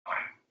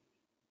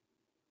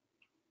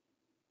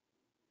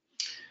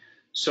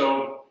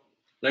So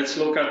let's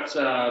look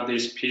at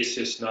these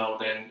pieces now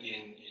then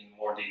in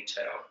more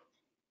detail.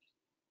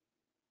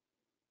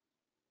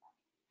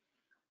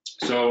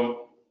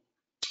 So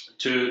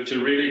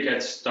to really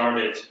get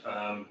started,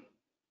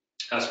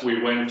 as we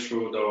went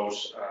through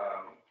those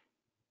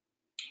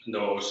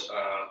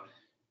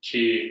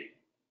key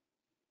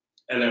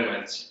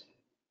elements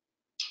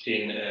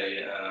in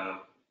a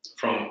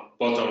from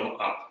bottom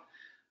up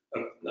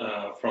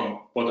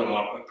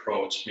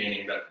approach,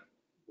 meaning that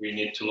we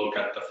need to look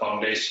at the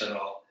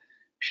foundational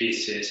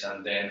pieces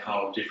and then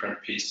how different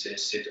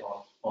pieces sit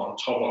on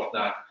top of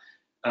that,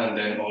 and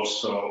then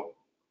also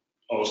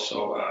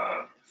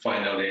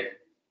finally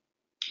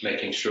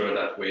making sure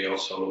that we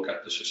also look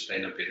at the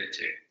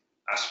sustainability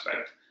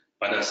aspect.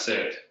 But as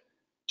said,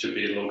 to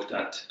be looked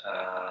at,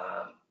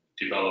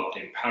 developed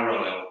in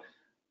parallel,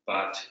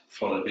 but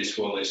for the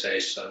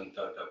visualization,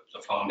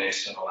 the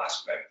foundational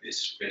aspect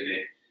is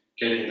really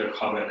getting the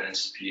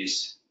governance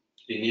piece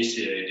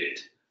initiated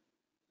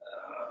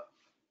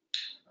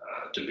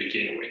to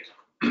begin with.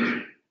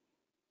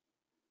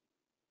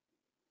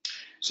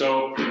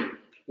 So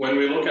when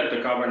we look at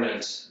the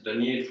governance, the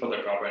need for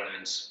the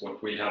governance,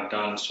 what we have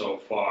done so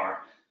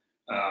far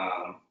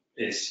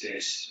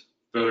is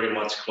very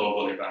much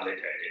globally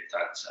validated.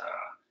 That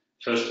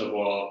first of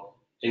all,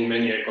 in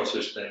many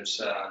ecosystems,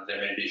 they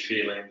may be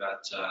feeling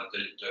that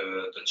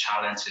the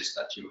challenges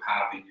that you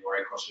have in your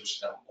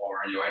ecosystem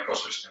or your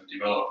ecosystem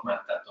development,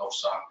 that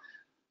those are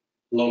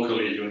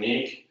locally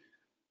unique,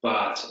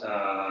 but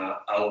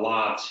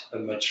a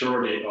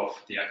majority of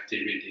the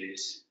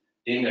activities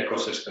in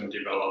ecosystem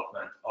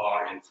development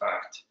are in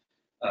fact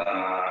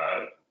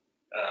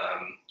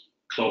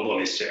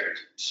globally shared.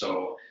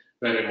 So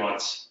very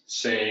much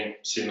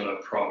similar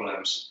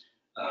problems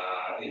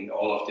in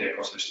all of the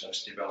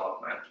ecosystems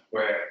development,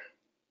 where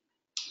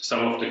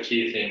some of the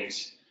key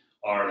things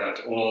are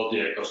that all the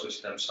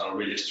ecosystems are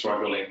really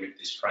struggling with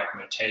this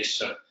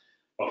fragmentation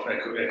of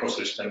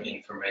ecosystem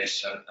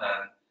information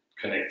and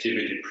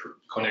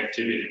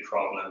connectivity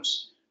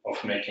problems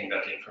of making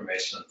that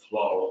information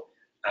flow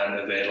and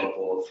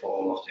available for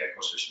all of the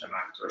ecosystem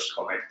actors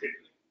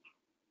collectively.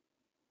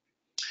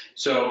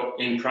 So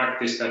in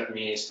practice, that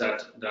means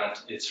that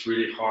it's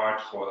really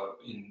hard for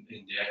in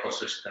the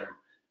ecosystem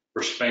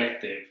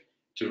perspective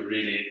to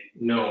really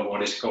know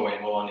what is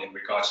going on in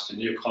regards to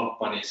new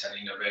companies and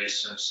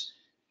innovations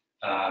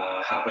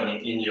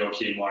happening in your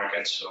key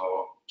markets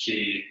or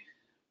key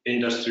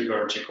industry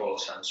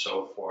verticals and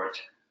so forth.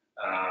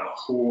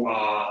 Who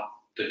are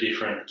the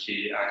different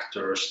key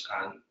actors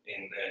and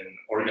in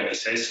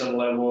organization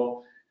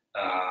level,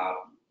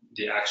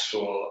 the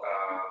actual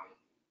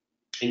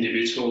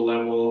individual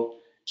level,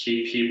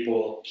 key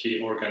people,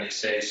 key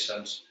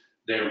organizations,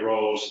 their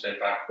roles, their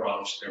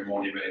backgrounds, their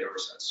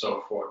motivators, and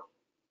so forth.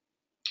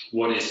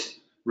 What is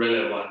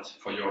relevant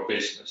for your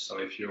business? So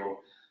if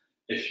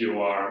you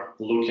are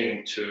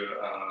looking to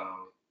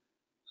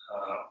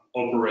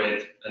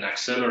operate an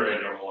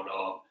accelerator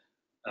model,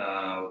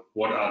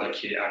 what are the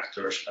key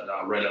actors that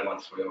are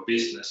relevant for your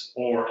business?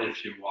 Or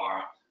if you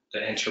are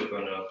the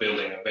entrepreneur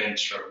building a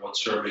venture, what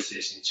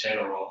services in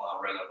general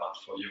are relevant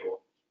for you?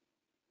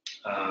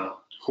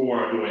 Who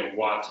are doing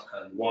what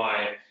and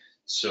why?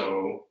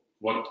 So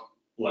what,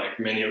 like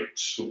many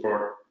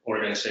support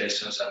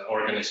organizations and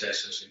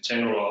organizations in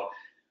general,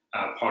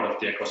 part of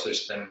the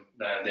ecosystem,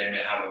 they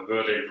may have a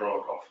very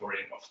broad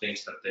offering of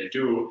things that they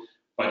do,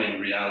 but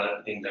in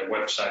reality, in their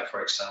website,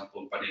 for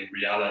example, but in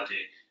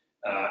reality,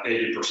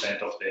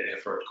 80% of their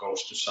effort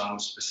goes to some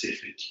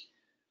specific,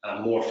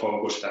 more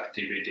focused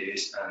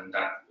activities, and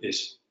that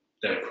is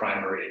their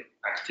primary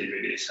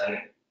activities. And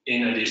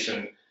in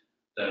addition,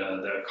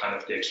 the kind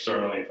of the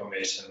external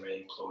information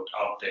may include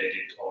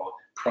outdated or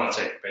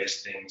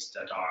project-based things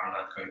that are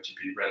not going to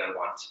be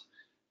relevant,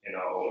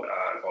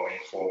 going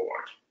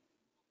forward.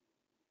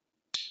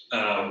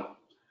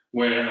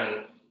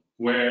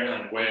 Where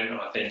and when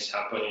are things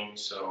happening?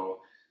 So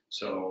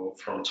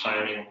from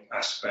timing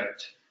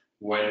aspect,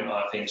 when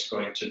are things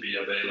going to be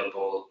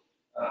available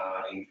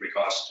in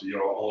regards to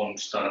your own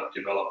startup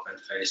development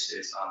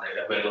phases? Are they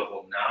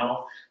available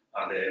now?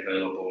 Are they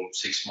available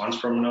 6 months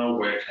from now?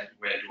 Where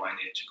do I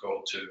need to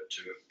go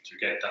to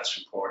get that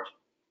support?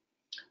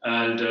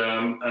 And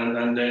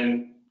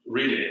then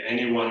really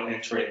anyone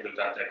entering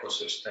that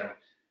ecosystem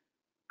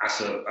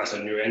as a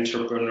new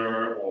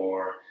entrepreneur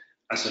or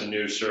as a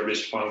new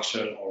service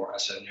function or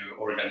as a new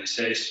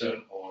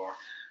organization or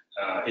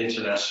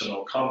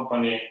international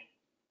company,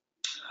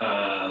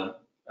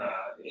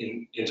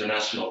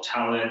 international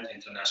talent,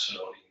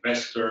 international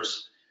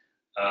investors,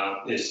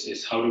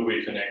 is how do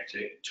we connect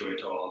to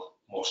it all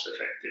most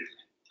effectively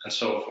and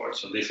so forth.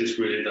 So this is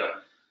really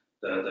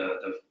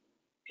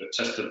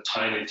just the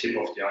tiny tip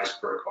of the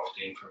iceberg of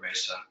the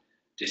information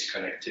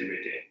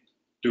disconnectivity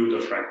due to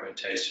the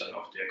fragmentation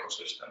of the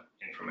ecosystem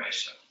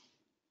information.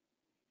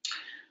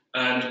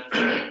 And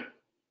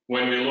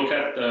when we look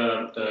at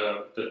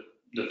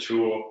the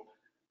two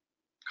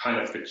kind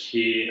of the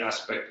key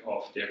aspect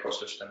of the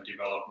ecosystem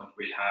development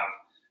we have,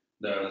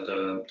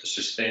 the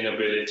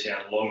sustainability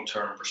and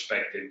long-term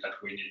perspective that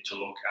we need to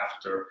look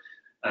after.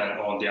 And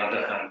on the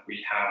other hand,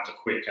 we have the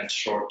quick and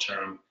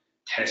short-term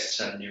tests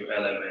and new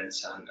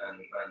elements and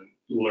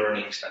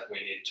learnings that we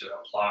need to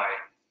apply.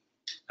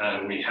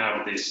 And we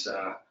have this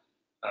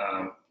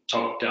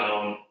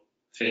top-down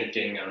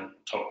thinking and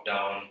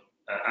top-down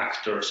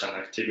actors and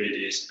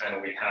activities,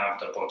 and we have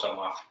the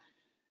bottom-up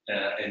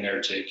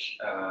energetic,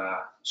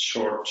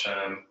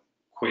 short-term,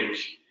 quick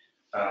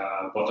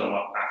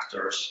bottom-up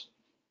actors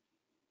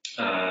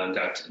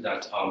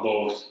that are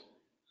both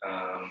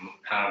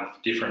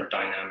have different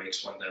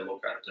dynamics when they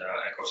look at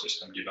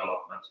ecosystem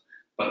development,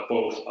 but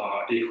both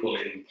are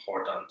equally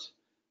important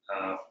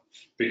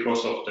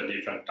because of the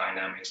different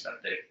dynamics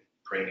that they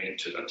bring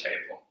into the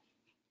table.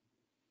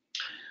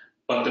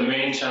 But the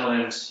main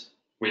challenge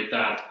with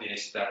that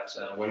is that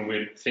when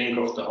we think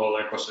of the whole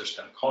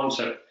ecosystem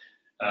concept,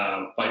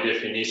 by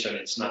definition,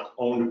 it's not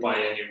owned by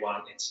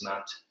anyone. It's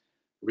not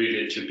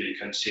really to be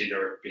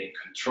considered being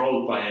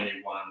controlled by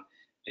anyone.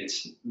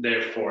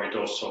 Therefore, it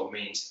also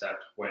means that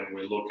when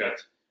we look at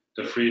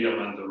the freedom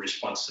and the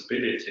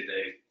responsibility,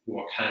 they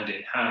work hand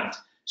in hand.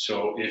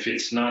 So if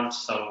it's not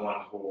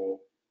someone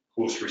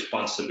whose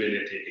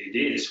responsibility it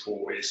is,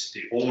 who is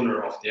the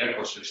owner of the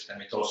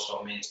ecosystem, it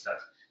also means that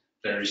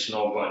there is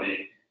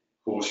nobody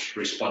whose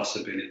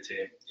responsibility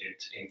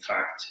it in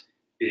fact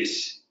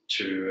is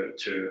to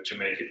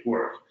make it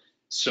work.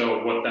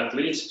 So what that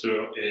leads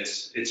to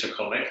is it's a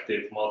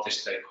collective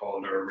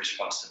multi-stakeholder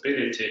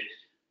responsibility,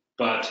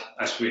 but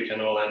as we can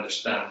all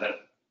understand, that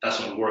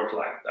doesn't work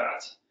like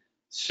that.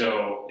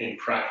 So in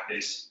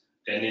practice,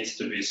 there needs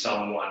to be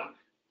someone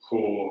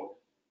who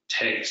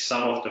takes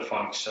some of the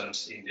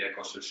functions in the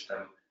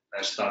ecosystem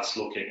and starts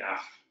looking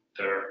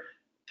after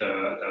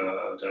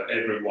the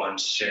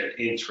everyone's shared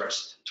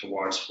interest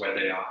towards where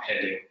they are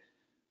heading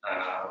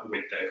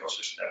with the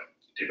ecosystem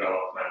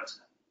development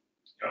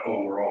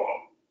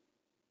overall.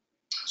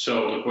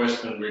 So the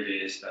question really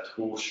is that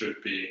who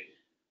should be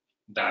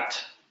that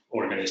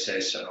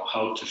organization, or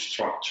how to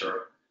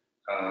structure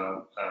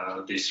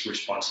this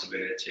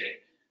responsibility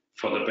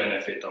for the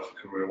benefit of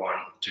everyone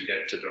to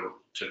get to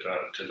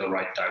the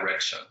right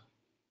direction.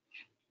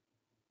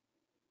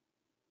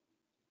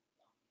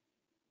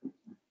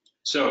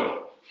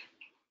 So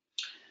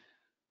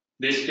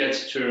this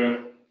gets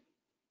to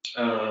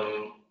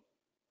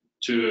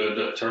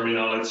the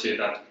terminology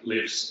that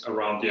lives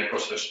around the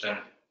ecosystem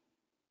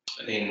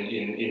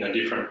in a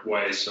different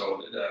way.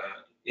 So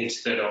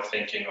instead of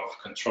thinking of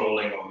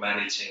controlling or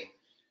managing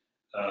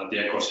the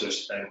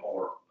ecosystem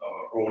or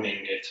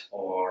owning it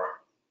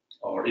or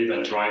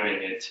even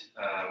driving it,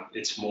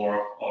 it's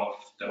more of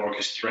the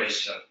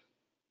orchestration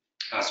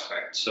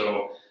aspect.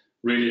 So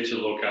really to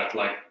look at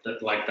like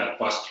that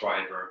bus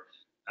driver,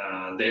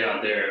 they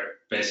are there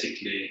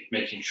basically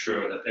making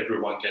sure that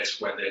everyone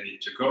gets where they need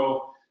to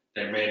go.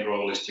 Their main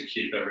role is to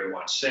keep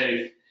everyone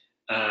safe,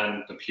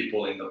 and the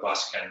people in the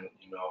bus can,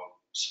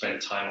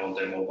 spend time on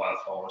their mobile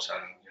phones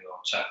and,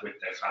 chat with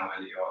their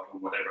family or do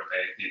whatever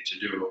they need to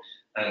do,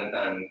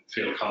 and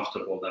feel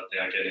comfortable that they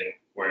are getting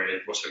where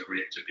it was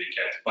agreed to be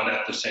get. But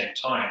at the same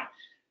time,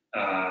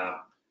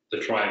 the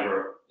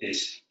driver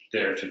is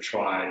there to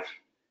drive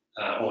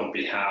on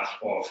behalf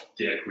of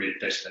the agreed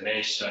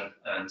destination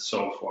and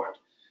so forth.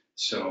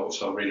 So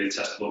really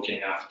just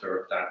looking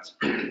after that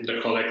the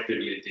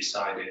collectively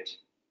decided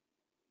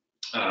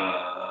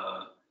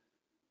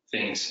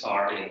things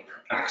are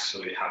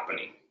actually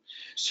happening.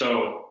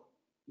 So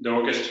the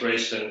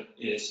orchestration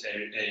is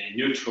a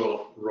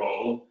neutral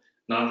role,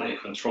 not a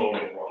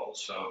controlling role.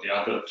 So the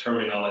other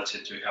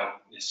terminology to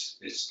help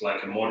is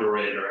like a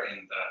moderator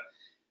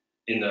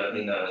in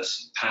a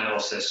panel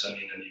session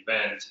in an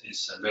event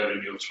is a very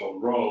neutral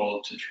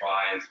role to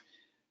drive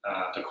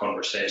the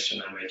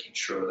conversation and making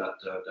sure that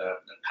the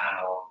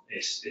panel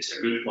is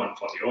a good one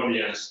for the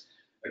audience.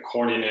 A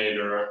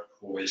coordinator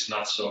who is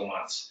not so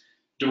much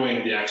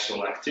doing the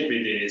actual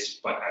activities,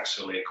 but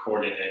actually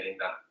coordinating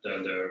that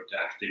the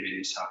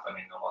activities happen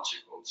in a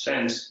logical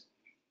sense.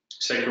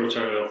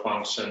 Secretarial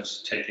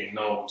functions, taking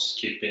notes,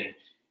 keeping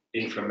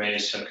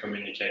information,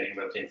 communicating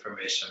that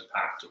information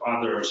back to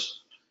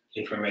others,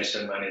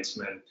 information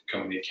management,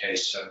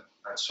 communication,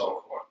 and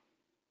so forth.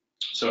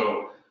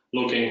 So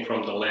looking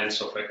from the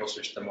lens of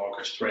ecosystem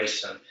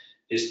orchestration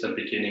is the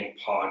beginning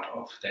part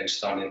of then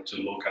starting to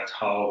look at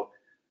how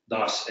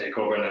does a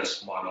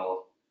governance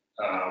model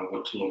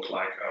would look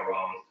like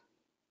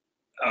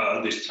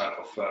around this type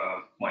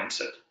of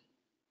mindset.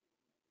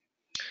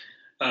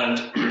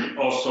 And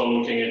also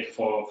looking at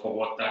for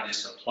what that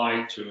is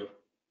applied to,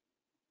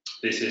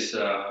 this is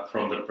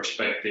from the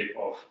perspective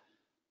of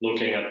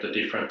looking at the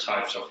different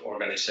types of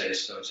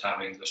organizations,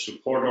 having the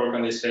support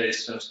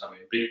organizations, having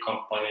big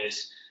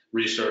companies,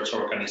 research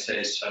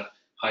organization,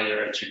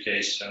 higher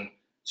education,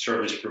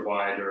 service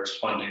providers,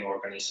 funding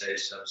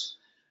organizations.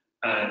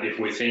 And if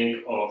we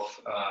think of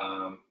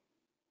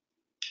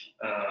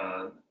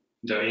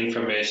the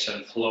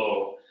information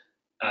flow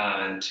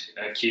and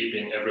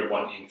keeping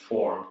everyone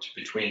informed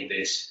between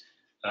this,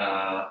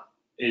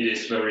 it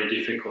is very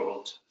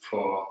difficult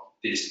for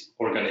these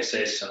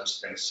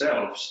organizations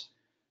themselves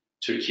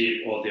to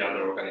keep all the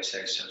other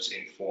organizations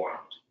informed,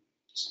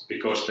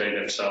 because they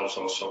themselves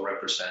also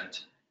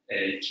represent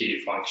a key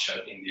function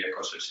in the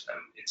ecosystem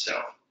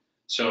itself.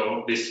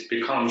 So this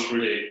becomes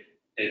really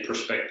a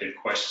perspective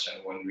question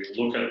when we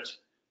look at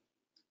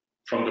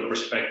from the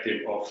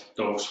perspective of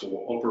those who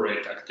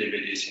operate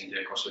activities in the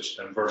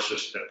ecosystem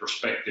versus the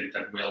perspective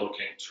that we're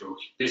looking through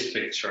this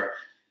picture,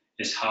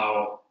 is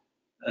how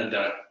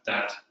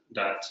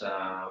that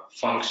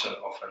function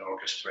of an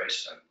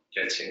orchestration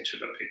gets into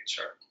the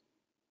picture.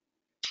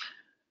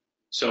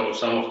 So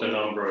some of the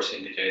numbers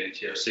indicated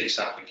here: 6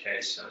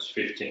 applications,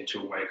 15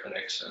 two-way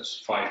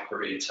connections, 5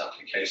 per each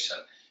application.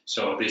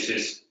 So this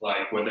is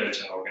like whether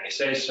it's an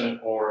organization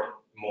or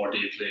more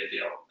deeply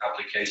the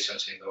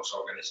applications in those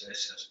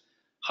organizations,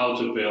 how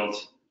to build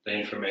the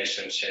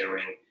information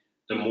sharing.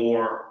 The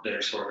more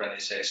there's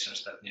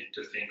organizations that need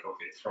to think of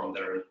it from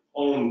their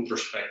own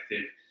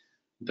perspective,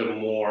 the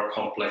more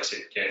complex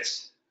it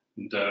gets,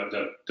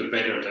 the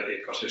better the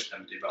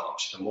ecosystem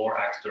develops. The more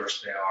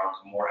actors there are,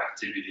 the more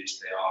activities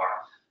there are,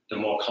 the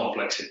more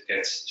complex it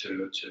gets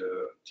to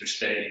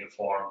stay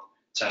informed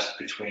just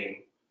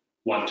between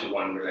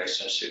one-to-one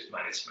relationship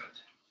management.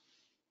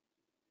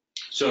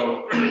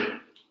 So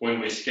when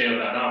we scale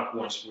that up,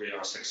 once we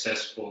are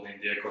successful in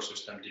the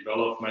ecosystem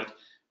development,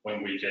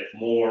 when we get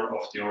more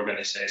of the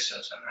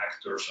organizations and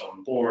actors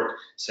on board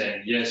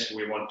saying, yes,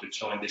 we want to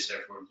join this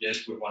effort,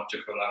 yes, we want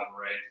to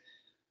collaborate,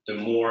 the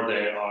more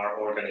there are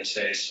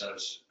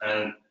organizations,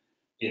 and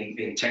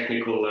in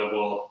technical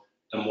level,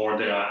 the more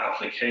there are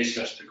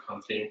applications to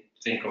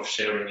think of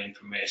sharing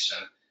information,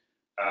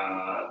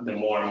 the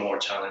more and more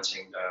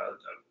challenging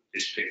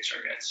this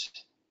picture gets.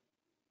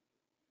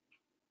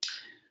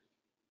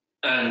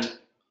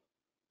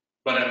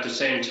 But at the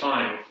same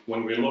time,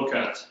 when we look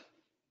at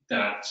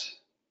that,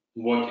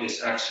 what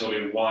is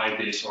actually why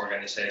these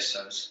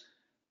organizations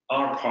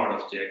are part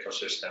of the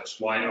ecosystems,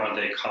 why are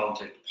they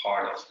counted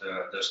part of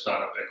the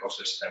startup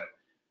ecosystem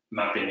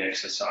mapping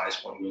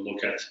exercise? When we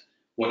look at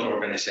what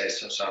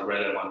organizations are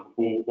relevant,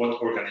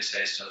 what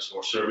organizations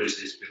or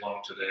services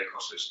belong to the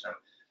ecosystem,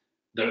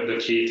 the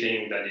key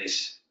thing that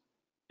is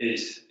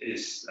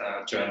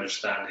to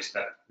understand is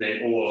that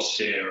they all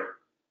share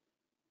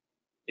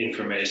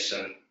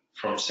information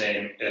from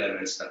same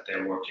elements that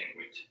they're working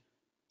with.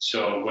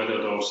 So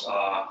whether those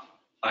are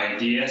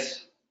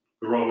ideas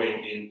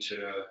growing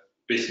into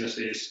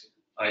businesses,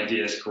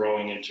 ideas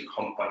growing into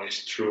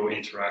companies through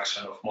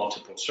interaction of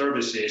multiple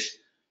services,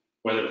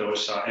 whether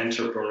those are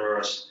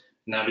entrepreneurs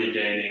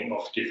navigating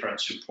of different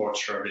support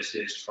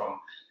services from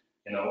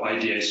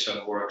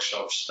ideation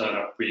workshops,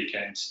 startup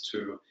weekends,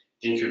 to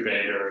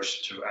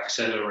incubators, to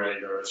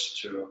accelerators,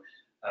 to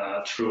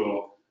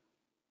through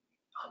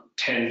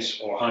tens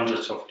or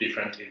hundreds of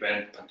different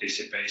event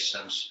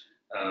participations,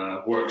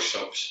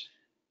 workshops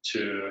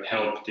to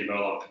help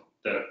develop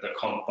the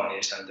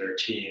companies and their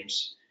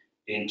teams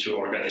into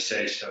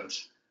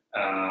organizations.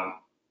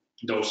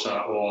 Those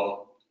are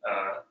all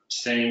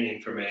same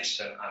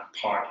information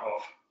and part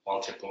of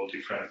multiple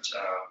different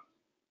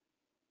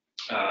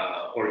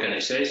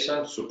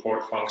organizations,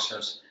 support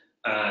functions,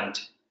 and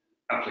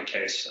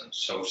applications,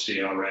 so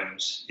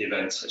CRMs,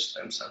 event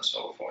systems, and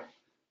so forth.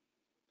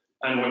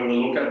 And when we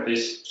look at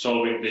this,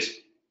 solving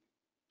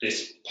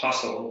this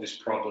puzzle, this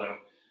problem,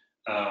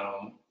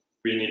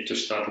 we need to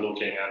start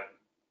looking at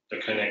the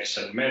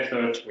connection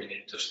method. We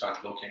need to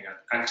start looking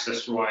at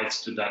access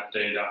rights to that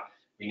data.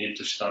 We need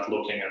to start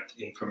looking at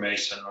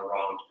information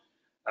around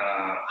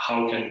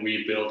how can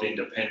we build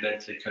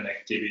independently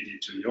connectivity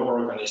to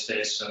your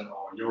organization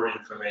or your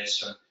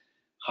information.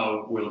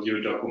 How will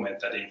you document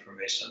that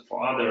information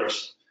for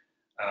others?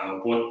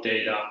 What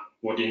data,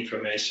 what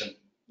information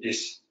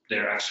is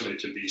there actually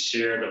to be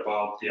shared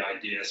about the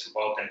ideas,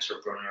 about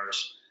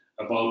entrepreneurs,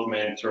 about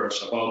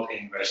mentors, about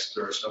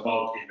investors,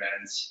 about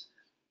events?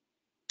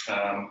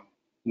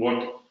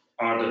 What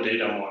are the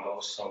data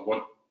models?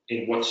 So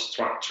in what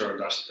structure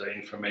does the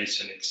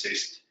information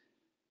exist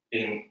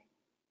in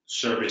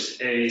service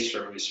A,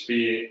 service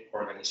B,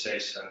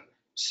 organization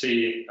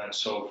C, and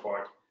so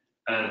forth?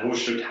 And who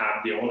should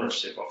have the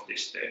ownership of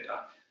this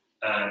data?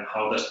 And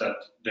how does that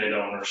data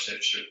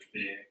ownership should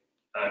be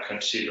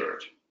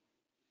considered?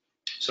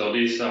 So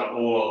these are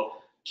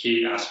all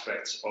key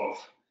aspects of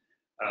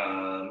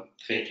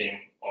thinking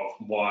of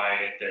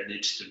why there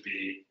needs to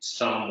be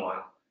someone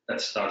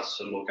that starts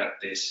to look at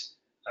this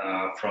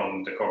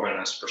from the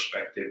governance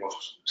perspective of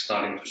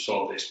starting to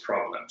solve these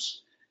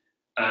problems.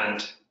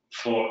 And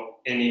for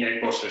any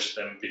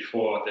ecosystem,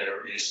 before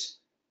there is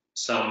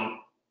someone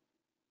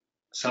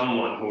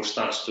who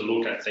starts to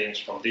look at things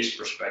from this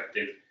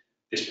perspective,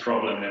 this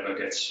problem never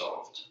gets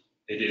solved.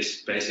 It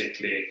is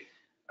basically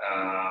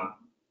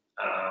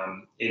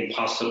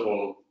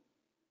impossible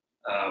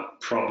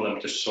problem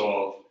to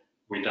solve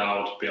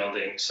without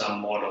building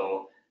some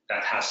model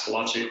that has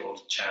logical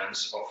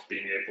chance of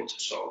being able to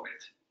solve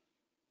it.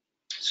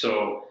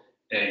 So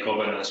a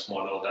governance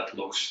model that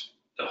looks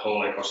the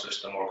whole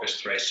ecosystem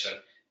orchestration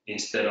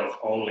instead of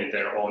only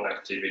their own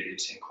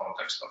activities in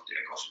context of the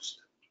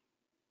ecosystem.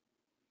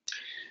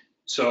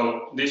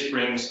 So this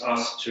brings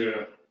us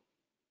to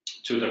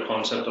the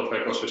concept of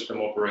ecosystem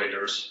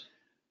operators,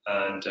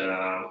 and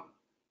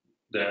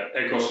the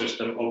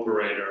ecosystem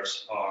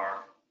operators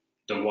are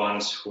the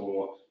ones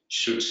who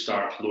should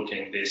start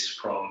looking this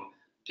from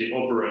the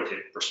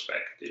operative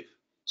perspective.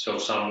 So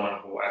someone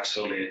who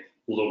actually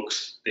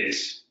looks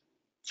this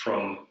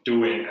from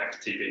doing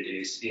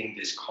activities in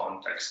this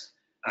context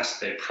as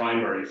their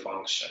primary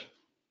function.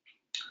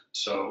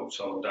 So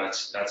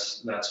that's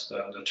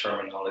the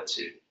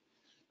terminology.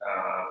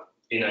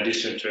 In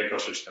addition to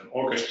ecosystem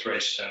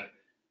orchestration,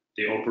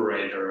 the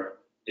operator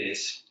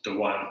is the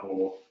one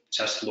who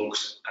just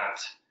looks at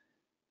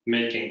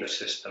making the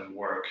system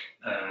work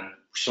and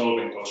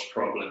solving those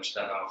problems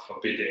that are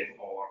forbidding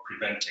or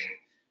preventing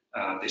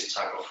this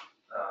type of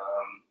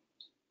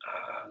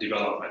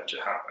development to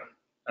happen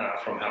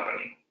from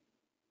happening.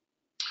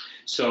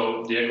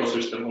 So the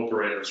ecosystem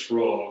operator's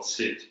role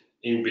sits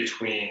in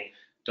between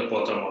the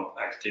bottom-up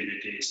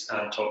activities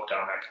and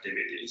top-down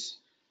activities.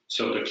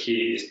 So the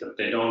key is that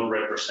they don't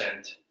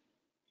represent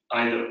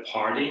either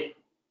party,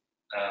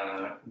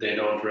 they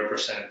don't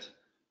represent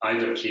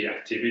either key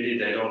activity,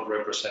 they don't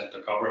represent the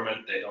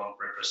government, they don't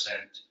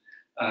represent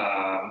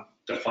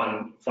the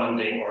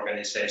funding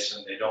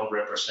organization, they don't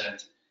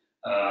represent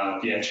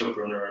the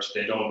entrepreneurs,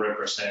 they don't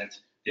represent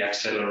the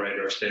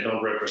accelerators, they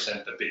don't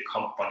represent the big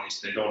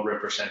companies, they don't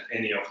represent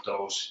any of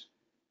those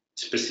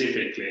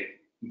specifically,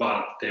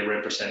 but they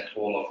represent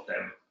all of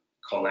them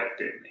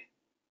collectively.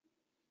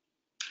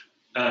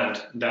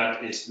 And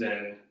that is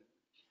then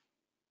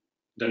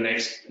the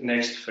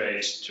next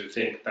phase to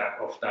think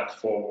of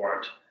that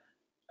forward,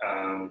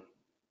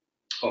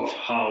 of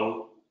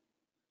how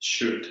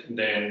should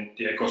then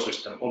the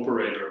ecosystem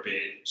operator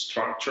be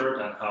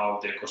structured and how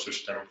the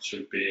ecosystem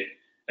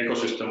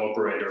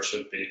operator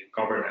should be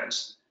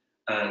governance,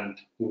 and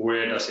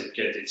where does it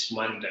get its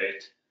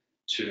mandate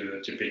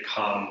to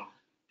become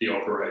the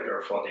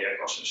operator for the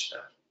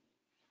ecosystem.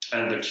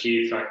 And the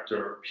key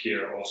factor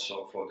here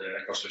also for the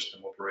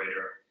ecosystem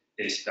operator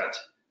is that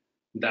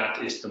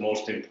that is the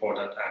most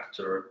important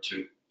actor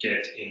to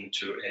get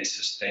into a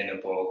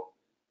sustainable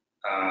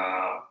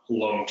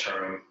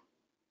long-term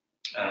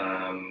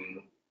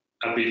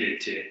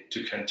ability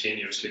to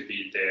continuously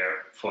be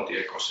there for the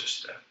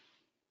ecosystem.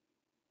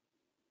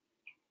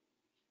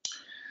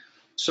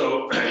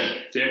 So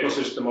the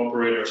ecosystem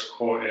operator's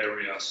core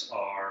areas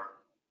are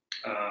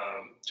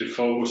to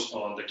focus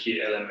on the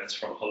key elements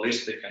from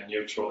holistic and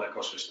neutral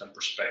ecosystem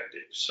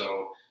perspective.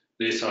 So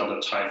these are the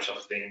types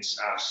of things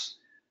as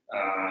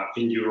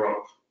in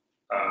Europe,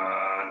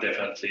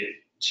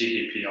 definitely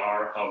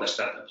GDPR, how does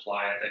that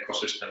apply at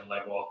ecosystem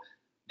level?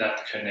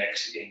 That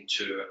connects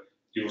into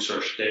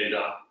users'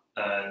 data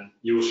and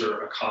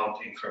user account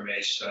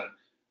information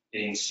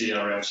in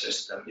CRM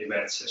system,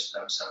 event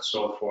systems, and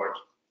so forth.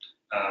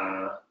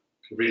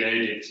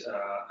 Related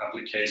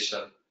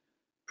application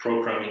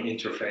programming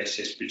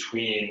interfaces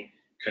between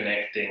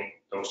connecting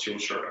those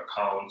user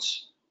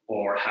accounts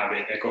or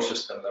having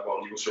ecosystem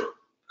level user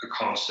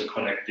accounts to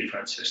connect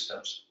different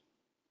systems.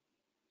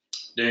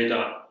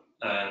 Data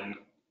and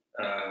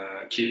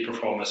key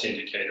performance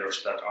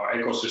indicators that are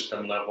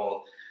ecosystem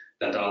level,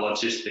 that are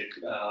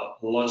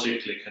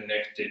logically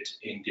connected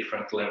in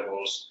different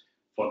levels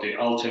for the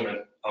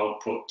ultimate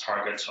output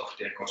targets of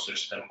the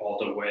ecosystem, all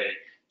the way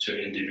to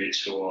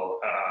individual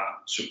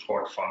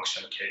support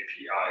function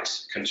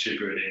KPIs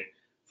contributing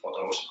for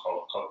those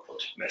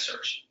output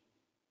measures.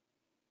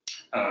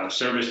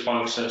 Service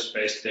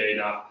functions-based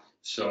data,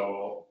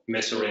 so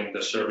measuring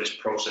the service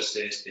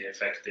processes, the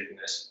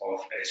effectiveness of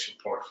a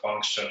support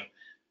function,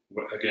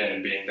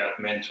 again being that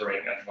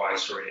mentoring,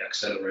 advisory,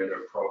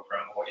 accelerator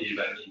program, or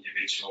even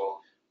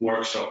individual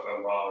workshop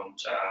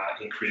around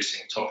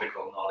increasing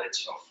topical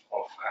knowledge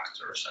of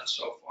actors and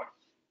so forth.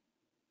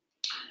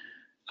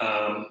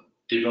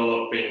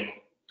 Developing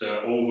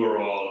the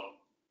overall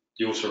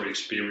user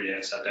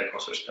experience at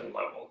ecosystem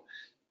level.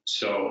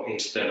 So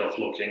instead of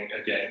looking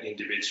again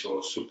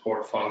individual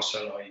support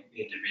function or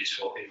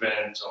individual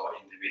event or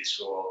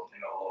individual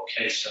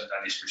location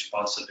that is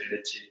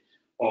responsibility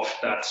of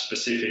that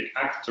specific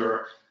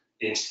actor,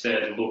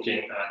 instead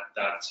looking at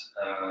that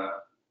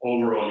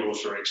overall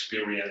user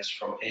experience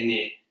from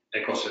any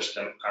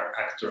ecosystem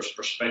actor's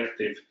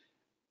perspective,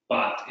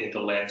 but in the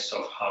lens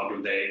of how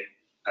do they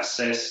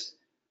assess,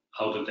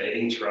 how do they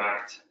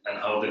interact, and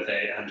how do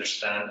they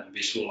understand and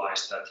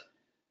visualize that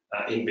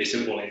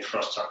invisible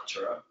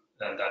infrastructure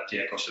that the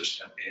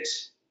ecosystem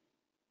is.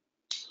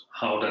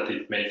 How does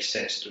it make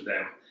sense to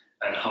them,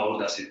 and how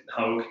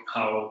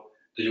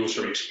the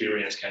user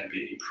experience can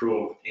be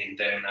improved in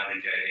them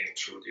navigating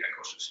through the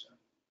ecosystem.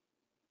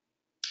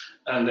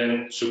 And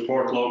then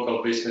support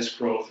local business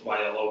growth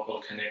via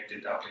local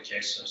connected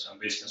applications and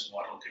business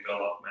model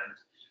development.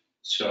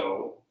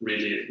 So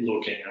really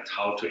looking at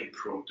how to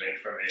improve the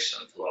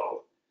information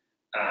flow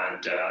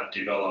and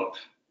develop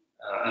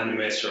and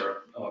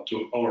measure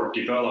or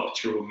develop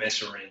through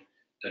measuring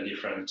the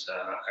different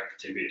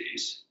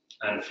activities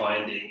and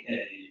finding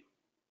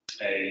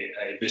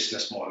a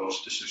business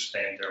models to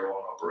sustain their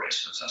own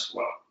operations as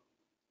well.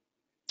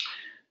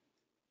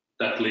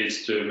 that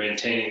leads to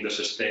maintaining the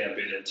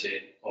sustainability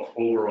of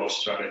overall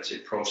strategy,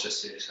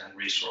 processes, and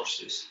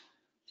resources,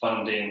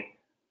 funding,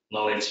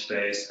 knowledge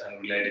base,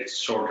 and related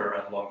shorter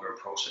and longer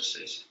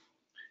processes.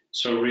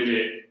 So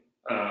really,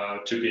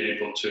 to be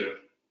able to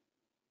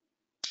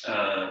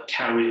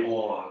carry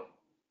on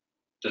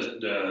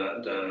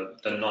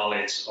the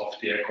knowledge of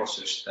the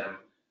ecosystem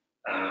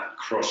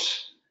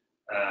across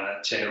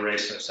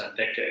generations and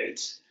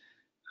decades,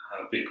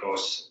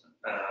 because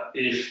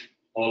if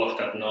all of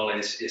that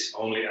knowledge is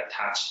only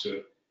attached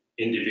to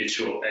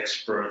individual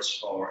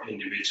experts or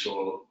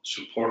individual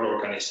support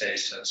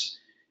organizations,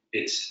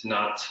 it's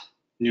not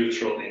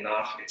neutral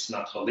enough, it's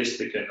not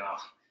holistic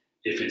enough.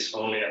 If it's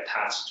only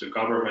attached to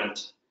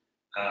government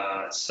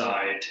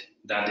side,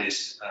 that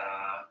is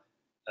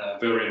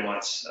very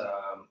much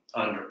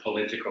under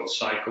political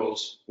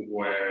cycles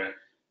where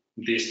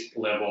this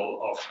level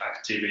of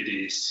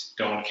activities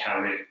don't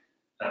carry,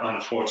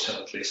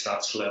 unfortunately,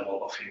 such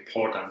level of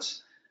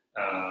importance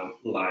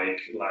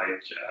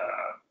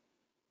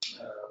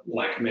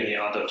like many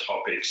other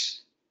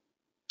topics,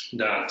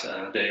 that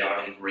they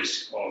are in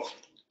risk of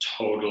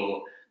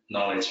total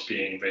knowledge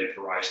being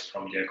vaporized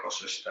from the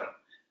ecosystem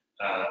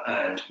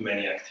and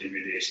many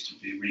activities to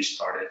be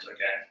restarted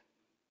again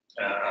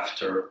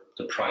after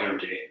the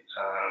priority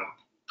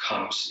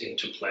comes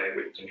into play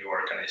with the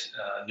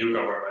new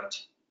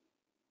government.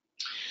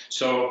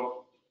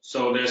 So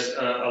there's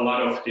a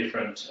lot of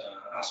different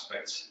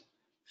aspects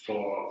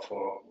for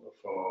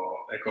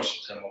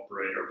ecosystem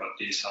operator, but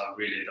these are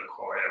really the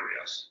core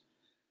areas.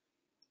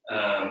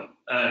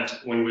 And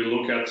when we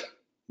look at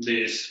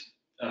this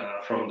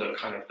from the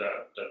kind of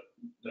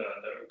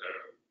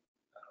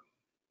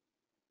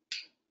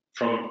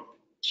from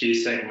key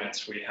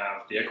segments, we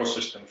have the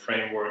ecosystem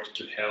framework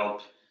to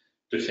help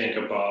to think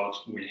about.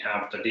 We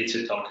have the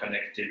digital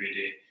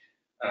connectivity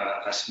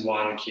as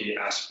one key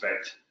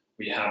aspect.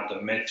 We have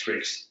the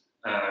metrics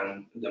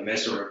and the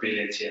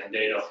measurability and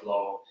data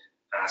flow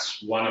as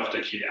one of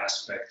the key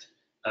aspects.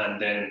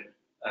 And then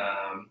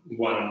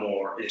one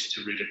more is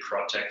to really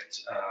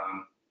protect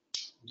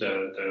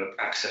the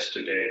access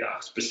to data,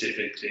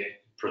 specifically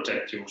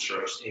protect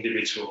users,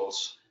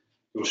 individuals,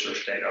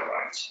 users' data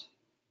rights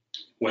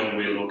when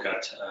we look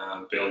at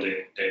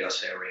building data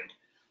sharing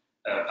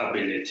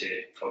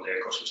ability for the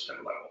ecosystem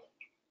level.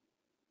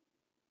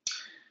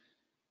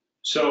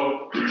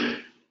 So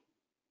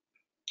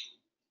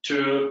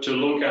to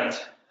look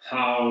at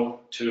how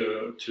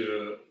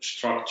to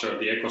structure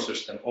the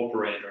ecosystem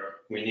operator,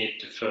 we need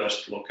to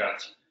first look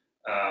at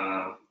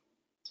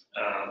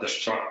the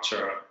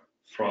structure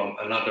from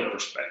another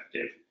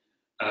perspective.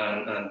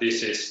 And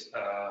this is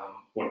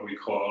what we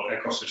call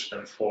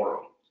ecosystem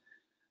forum.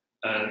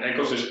 An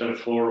ecosystem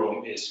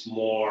forum is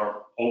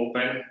more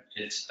open,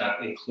 it's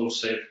that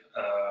inclusive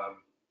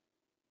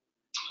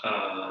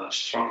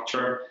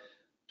structure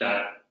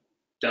that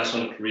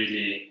doesn't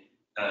really,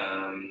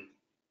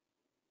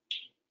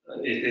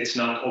 it's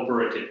not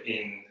operative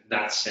in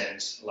that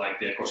sense like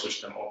the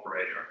ecosystem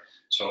operator.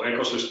 So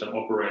ecosystem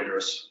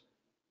operators'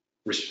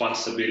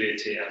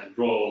 responsibility and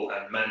role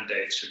and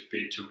mandate should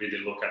be to really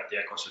look at the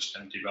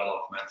ecosystem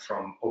development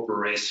from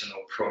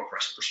operational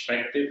progress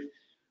perspective,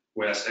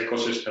 whereas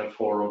ecosystem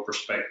forum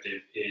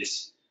perspective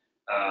is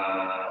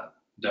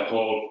the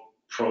whole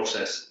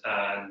process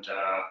and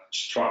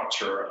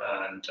structure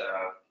and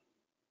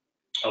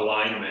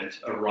alignment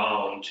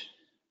around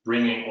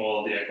bringing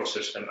all the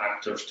ecosystem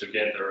actors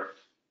together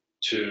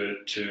to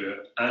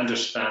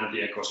understand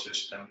the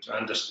ecosystem, to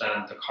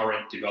understand the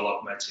current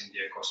developments in the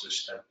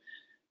ecosystem,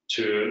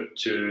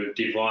 to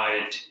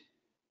divide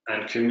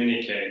and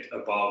communicate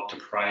about the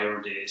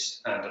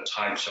priorities and the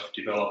types of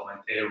development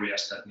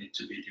areas that need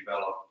to be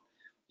developed,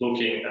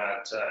 looking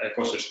at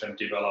ecosystem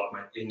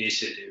development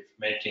initiative,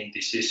 making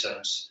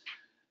decisions,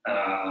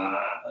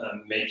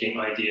 making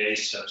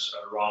ideations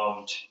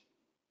around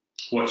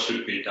what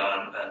should be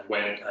done and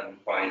when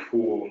and by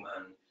whom,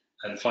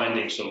 and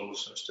finding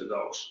solutions to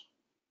those.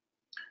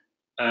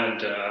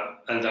 And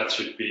that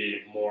should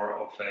be more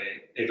of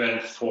an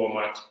event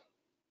format,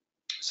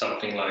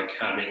 something like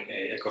having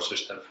an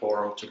ecosystem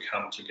forum to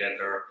come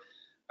together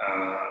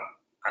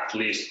at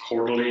least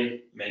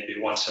quarterly, maybe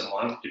once a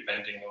month,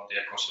 depending on the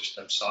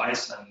ecosystem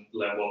size and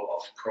level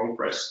of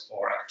progress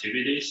or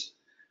activities,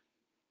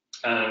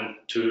 and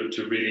to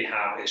really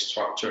have a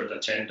structured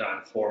agenda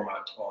and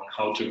format on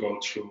how to go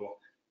through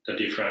the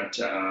different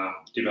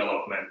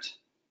development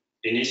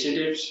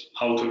initiatives,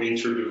 how to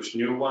introduce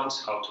new ones,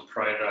 how to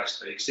prioritize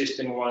the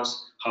existing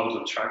ones, how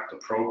to track the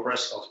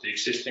progress of the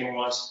existing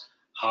ones,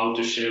 how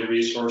to share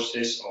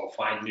resources or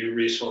find new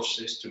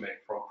resources to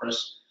make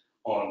progress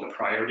on the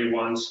priority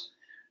ones,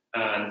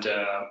 and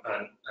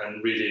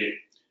really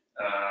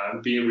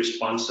be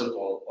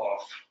responsible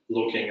of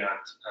looking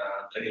at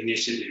the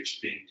initiatives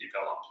being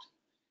developed.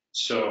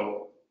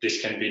 So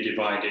this can be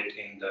divided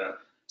in the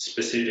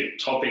specific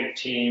topic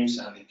teams,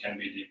 and it can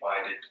be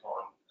divided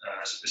on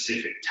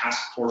specific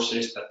task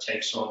forces that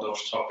takes on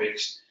those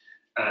topics,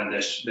 and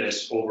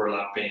there's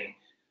overlapping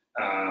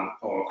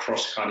or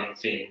cross-cutting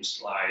themes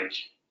like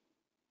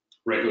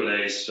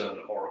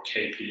regulation or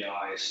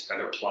KPIs that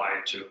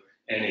apply to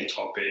any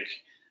topic,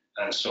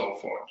 and so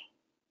forth.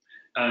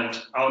 And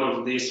out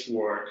of this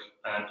work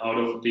and out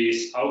of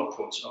these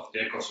outputs of the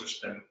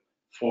ecosystem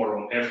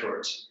forum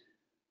efforts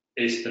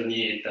is the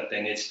need that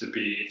there needs to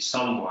be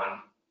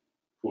someone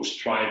who's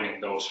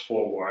driving those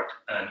forward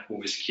and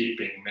who is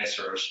keeping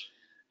measures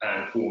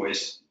and who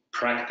is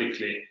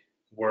practically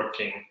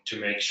working to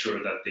make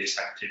sure that these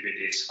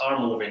activities are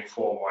moving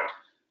forward,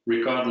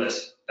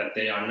 regardless that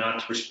they are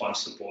not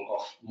responsible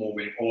of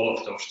moving all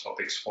of those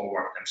topics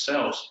forward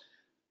themselves,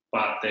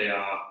 but they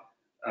are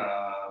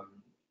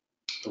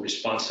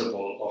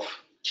responsible of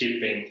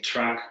keeping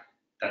track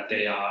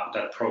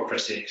that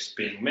progress is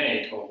being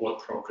made, or what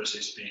progress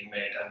is being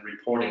made, and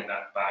reporting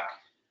that back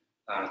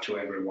to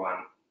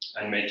everyone,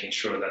 and making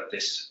sure that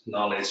this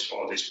knowledge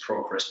or this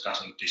progress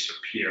doesn't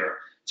disappear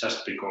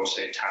just because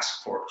a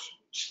task force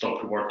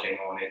stopped working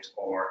on it,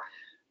 or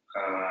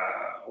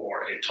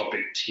a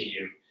topic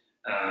team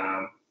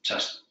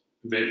just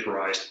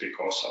vaporized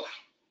because of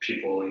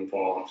people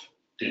involved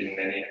didn't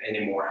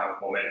anymore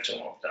have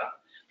momentum of that.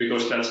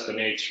 Because that's the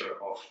nature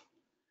of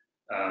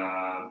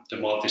the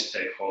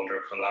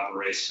multi-stakeholder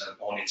collaboration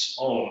on its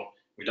own,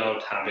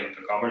 without having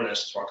the governance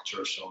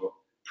structures or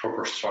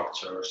proper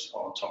structures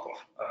on top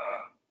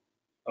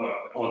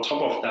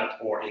of that,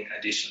 or in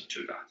addition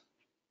to that.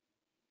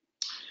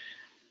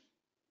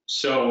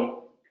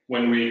 So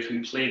when we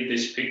complete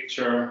this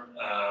picture,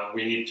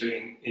 we need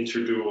to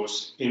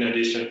introduce, in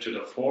addition to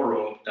the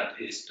forum that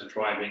is the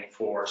driving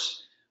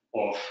force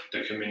of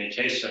the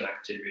communication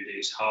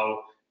activities,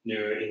 how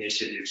new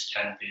initiatives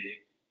can be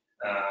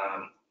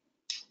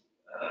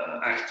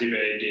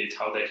activated,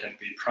 how they can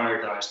be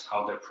prioritized,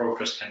 how their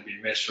progress can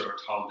be measured,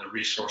 how the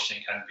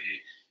resourcing can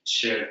be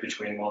shared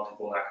between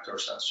multiple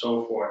actors, and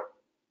so forth.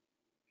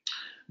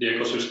 The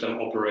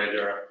ecosystem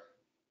operator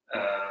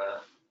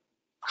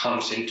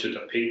comes into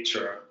the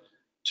picture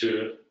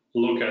to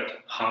look at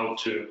how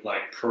to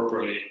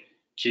properly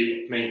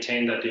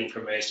maintain that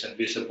information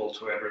visible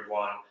to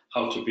everyone,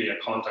 how to be a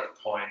contact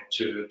point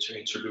to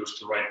introduce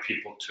the right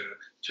people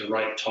to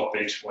right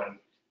topics when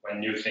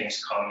new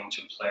things come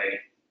into play,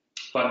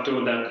 but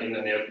do that in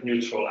a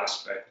neutral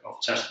aspect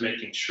of just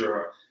making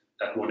sure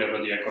that whatever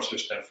the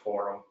ecosystem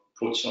forum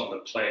puts on the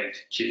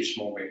plate keeps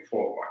moving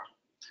forward.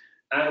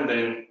 And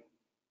then,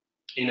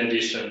 in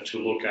addition, to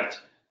look at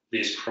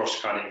these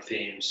cross-cutting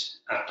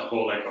themes at the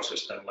whole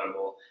ecosystem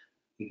level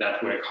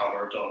that were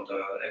covered on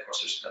the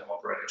ecosystem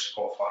operators'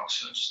 core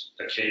functions,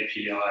 the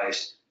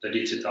KPIs, the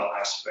digital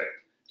aspect,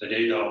 the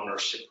data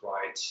ownership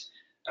rights,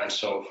 and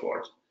so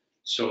forth.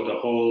 So the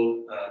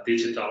whole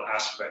digital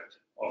aspect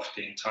of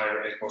the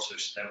entire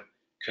ecosystem,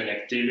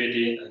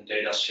 connectivity and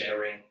data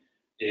sharing,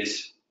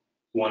 is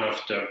one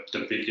of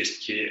the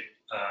biggest key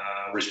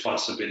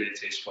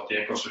responsibilities for the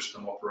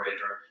ecosystem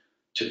operator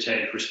to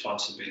take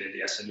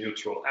responsibility as a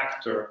neutral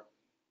actor,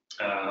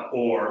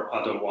 or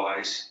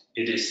otherwise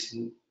it is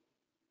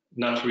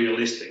not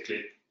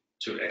realistically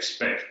to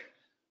expect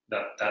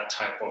that that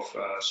type of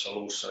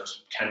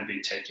solutions can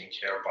be taken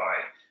care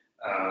by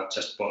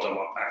just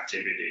bottom-up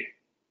activity.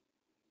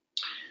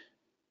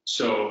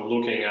 So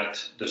looking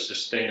at the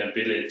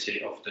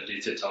sustainability of the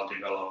digital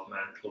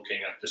development,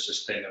 looking at the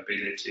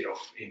sustainability of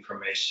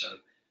information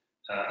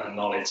and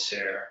knowledge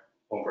share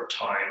over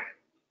time,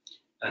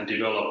 and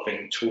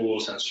developing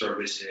tools and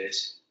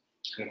services,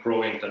 and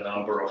growing the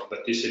number of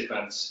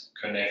participants,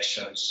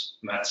 connections,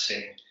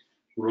 matching,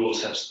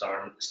 rules and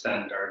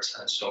standards,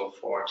 and so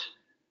forth,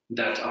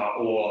 that are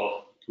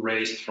all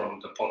raised from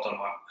the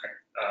bottom-up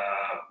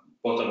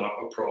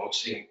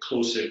approach,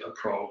 inclusive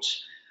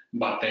approach,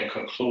 but then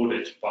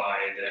concluded by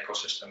the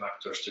ecosystem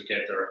actors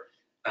together.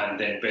 And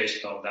then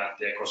based on that,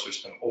 the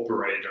ecosystem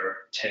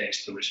operator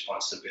takes the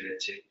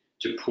responsibility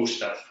to push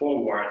that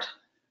forward,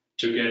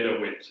 together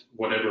with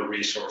whatever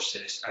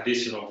resources,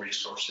 additional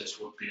resources,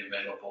 would be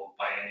available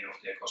by any of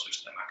the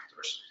ecosystem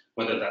actors,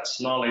 whether that's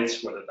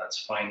knowledge, whether that's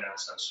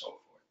finance, and so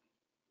forth.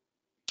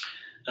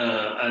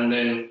 And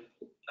then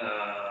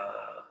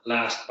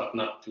last but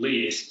not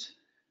least,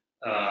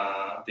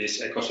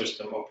 this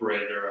ecosystem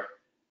operator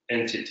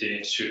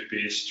entity should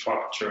be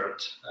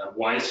structured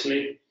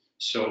wisely,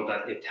 so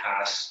that it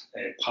has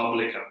a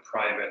public and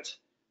private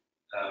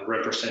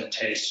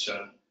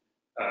representation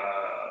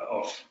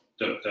of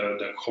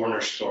the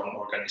cornerstone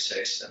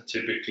organization,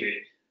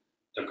 typically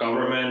the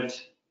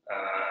government,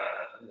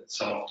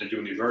 some of the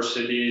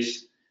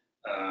universities,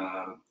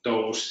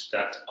 those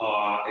that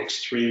are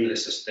extremely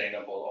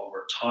sustainable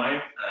over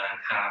time and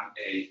have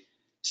a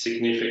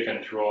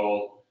significant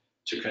role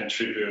to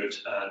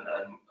contribute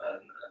and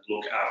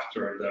look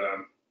after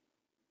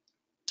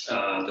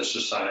the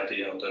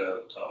society or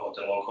the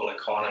local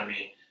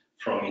economy,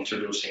 from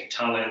introducing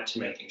talent,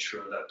 making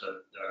sure that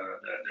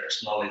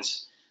there's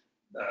knowledge,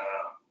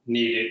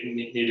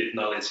 needed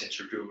knowledge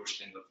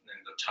introduced in the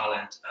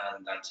talent,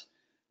 and that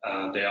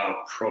there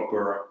are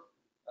proper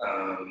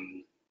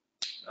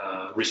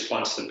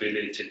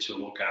responsibility to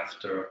look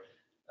after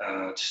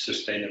the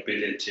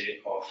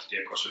sustainability of the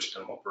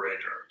ecosystem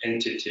operator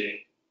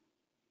entity,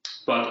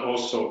 but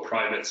also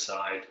private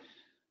side,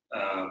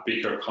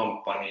 bigger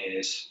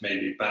companies,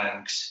 maybe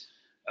banks,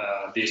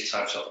 these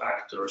types of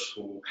actors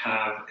who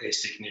have a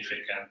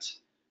significant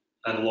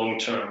and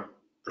long-term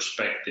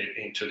perspective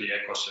into the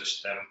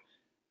ecosystem,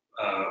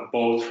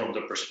 both from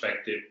the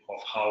perspective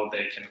of how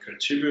they can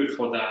contribute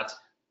for that,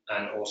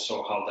 and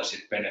also how does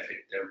it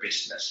benefit their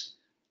business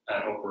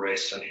and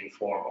operation in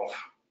form of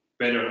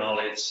better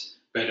knowledge,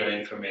 better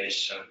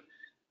information,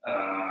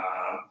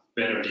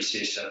 better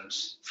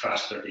decisions,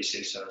 faster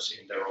decisions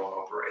in their own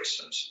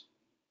operations,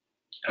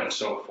 and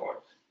so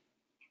forth.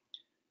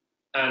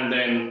 And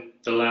then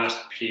the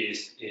last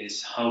piece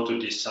is how to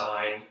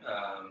design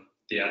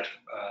the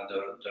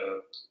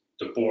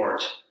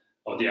board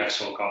of the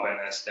actual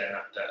governance then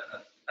at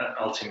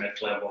the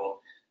ultimate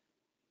level.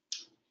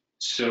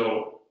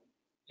 So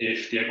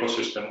if the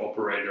ecosystem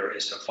operator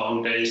is a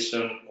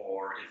foundation,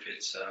 or if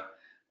it's a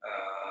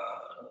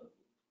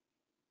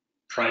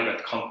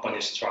private company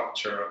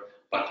structure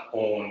but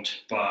owned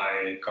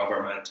by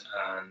government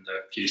and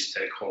key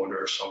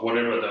stakeholders, or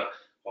whatever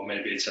or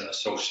maybe it's an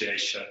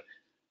association,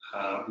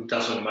 it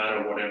doesn't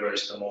matter, whatever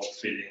is the most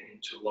fitting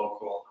into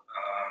local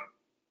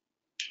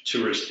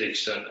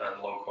jurisdiction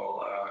and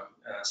local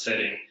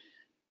setting,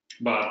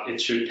 but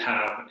it should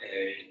have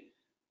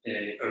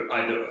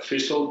either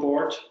official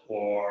board,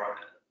 or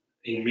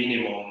in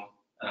minimum,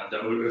 the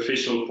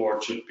official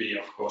board should be,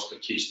 of course, the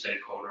key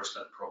stakeholders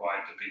that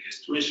provide the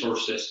biggest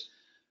resources,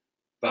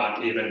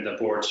 but even the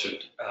board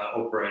should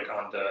operate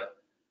on the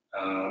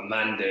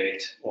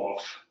mandate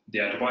of the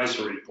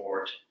advisory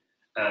board,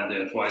 and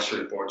the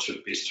advisory board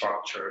should be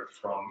structured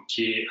from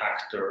key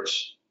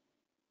actors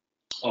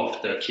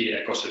of the key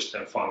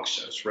ecosystem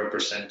functions,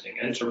 representing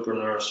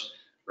entrepreneurs,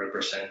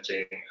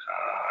 representing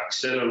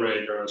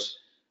accelerators,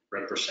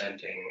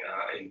 representing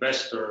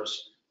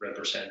investors,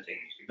 representing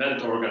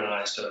event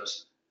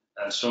organizers,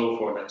 and so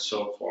forth and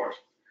so forth,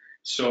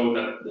 so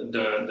that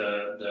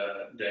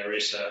there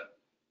is a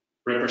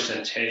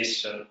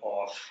representation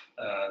of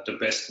the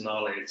best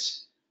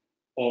knowledge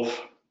of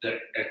the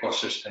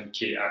ecosystem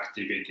key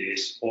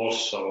activities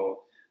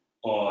also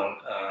on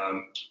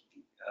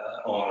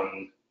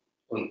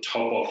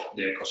top of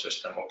the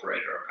ecosystem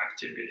operator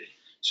activity.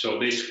 So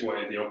this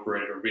way the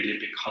operator really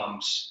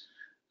becomes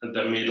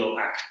the middle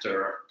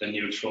actor, the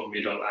neutral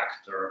middle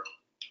actor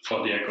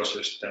for the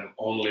ecosystem,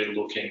 only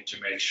looking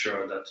to make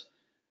sure that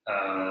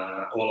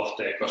all of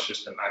the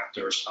ecosystem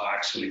actors are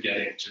actually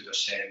getting to the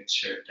same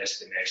shared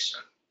destination.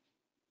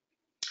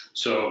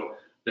 So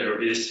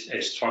there is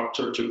a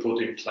structure to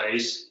put in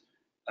place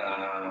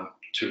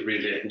to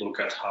really look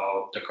at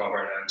how the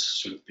governance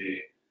should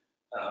be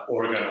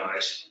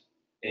organized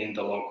in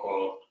the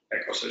local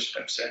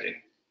ecosystem setting.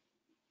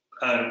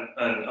 And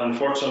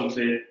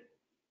unfortunately,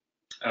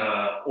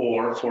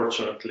 or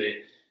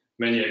fortunately,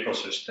 many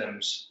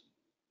ecosystems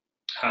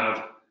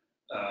have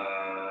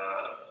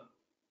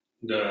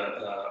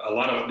a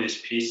lot of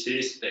these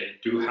pieces they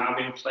do have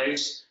in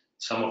place,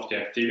 some of the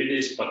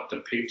activities, but the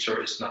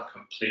picture is not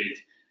complete.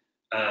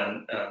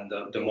 And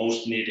the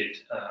most needed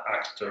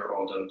actor,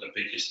 or the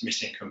biggest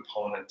missing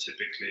component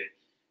typically,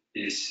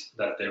 is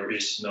that there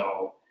is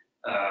no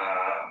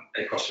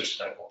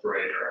ecosystem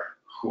operator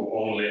who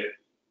only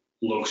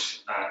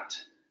looks at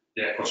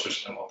the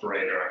ecosystem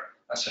operator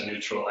as a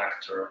neutral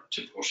actor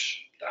to push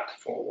that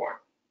forward.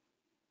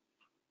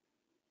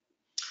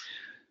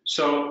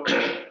 So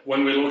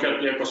when we look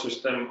at the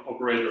ecosystem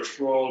operator's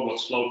role,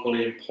 what's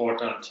locally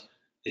important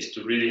is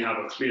to really have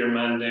a clear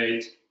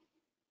mandate,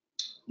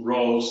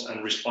 roles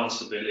and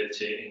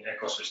responsibility in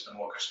ecosystem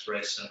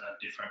orchestration at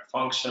different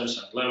functions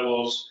and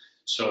levels.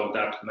 So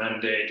that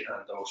mandate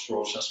and those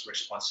roles and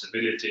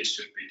responsibilities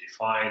should be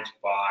defined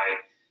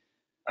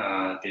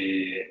by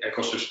the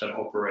ecosystem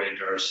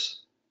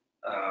operators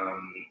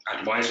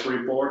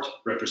advisory board,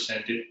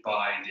 represented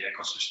by the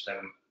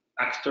ecosystem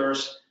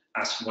actors,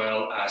 as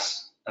well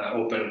as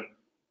open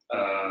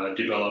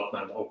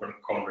development, open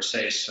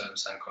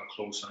conversations and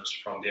conclusions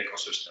from the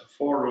ecosystem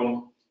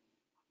forum.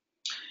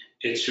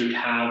 It should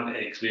have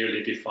a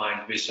clearly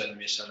defined vision,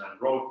 mission and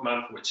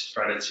roadmap with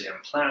strategy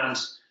and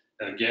plans,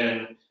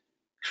 again,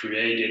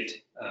 created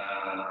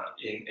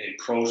in a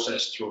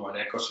process through an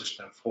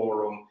ecosystem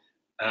forum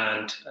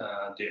and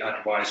the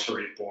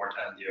advisory board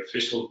and the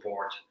official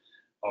board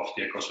of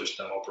the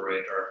ecosystem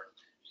operator.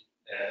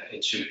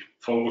 It should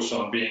focus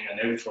on being a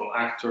neutral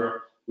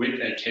actor with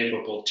a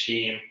capable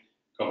team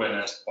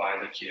governed by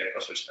the key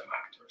ecosystem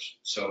actors.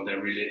 So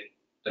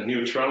the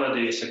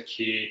neutrality is a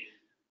key,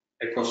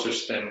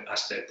 ecosystem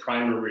as their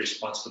primary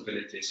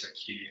responsibility is a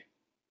key,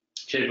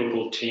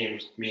 capable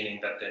teams, meaning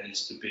that there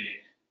needs to be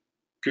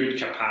good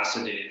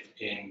capacity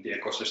in the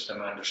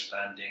ecosystem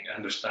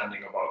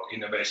understanding about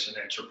innovation,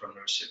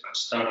 entrepreneurship and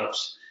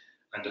startups,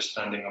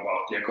 understanding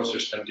about the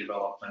ecosystem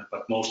development,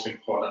 but most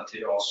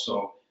importantly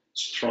also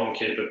strong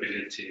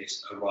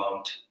capabilities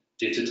around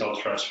digital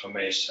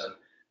transformation,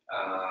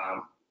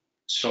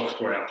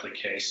 software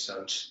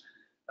applications,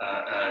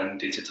 and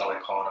digital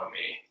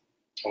economy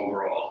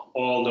overall.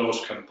 All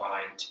those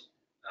combined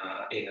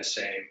in the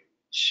same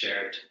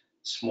shared,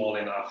 small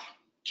enough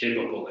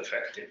capable,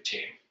 effective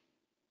team.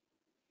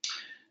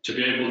 To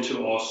be able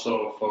to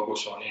also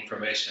focus on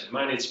information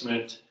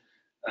management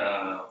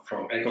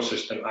from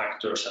ecosystem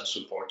actors and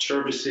support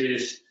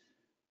services.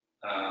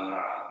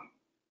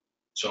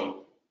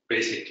 So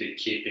basically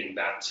keeping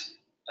that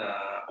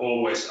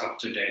always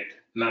up-to-date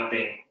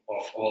mapping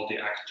of all the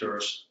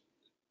actors,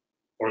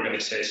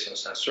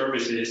 organizations and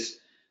services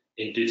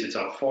in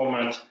digital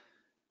format,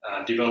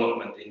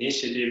 development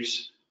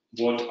initiatives.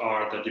 What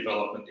are the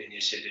development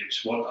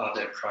initiatives? What are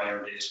their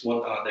priorities?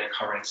 What are their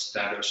current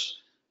status?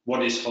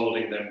 What is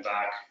holding them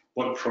back?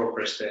 What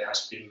progress there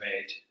has been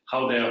made?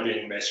 How they are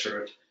being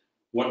measured?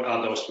 What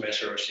are those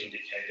measures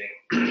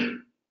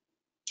indicating?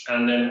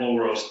 And then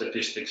overall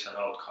statistics and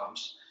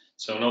outcomes.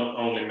 So not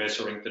only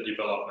measuring the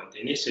development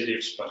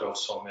initiatives, but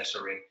also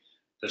measuring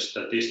the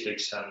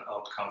statistics and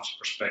outcomes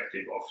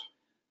perspective of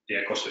the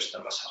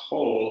ecosystem as a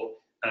whole,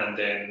 and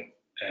then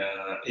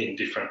in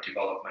different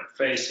development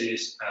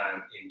phases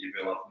and in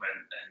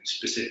development and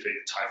specific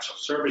types of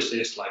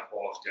services, like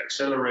all of the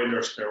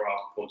accelerators, their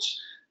outputs,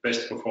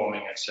 best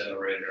performing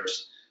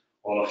accelerators,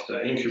 all of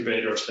the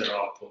incubators, their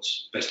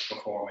outputs, best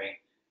performing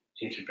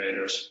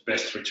incubators,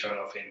 best return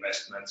of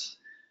investments,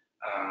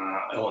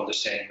 on the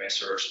same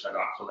measures that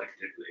are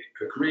collectively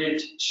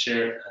agreed,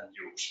 shared, and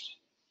used.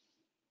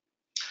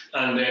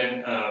 And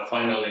then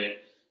finally,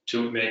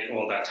 to make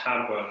all that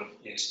happen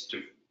is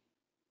to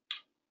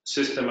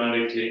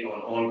systematically,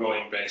 on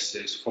ongoing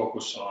basis,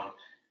 focus on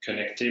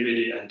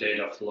connectivity and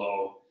data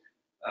flow,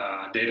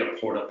 data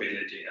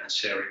portability and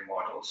sharing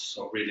models.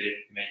 So really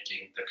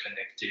making the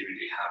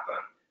connectivity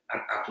happen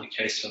at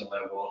application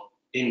level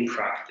in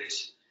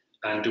practice,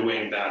 and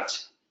doing that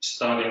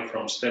starting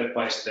from step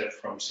by step,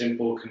 from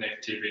simple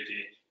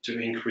connectivity to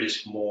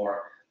increase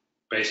more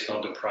based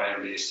on the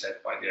priorities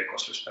set by the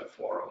ecosystem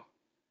forum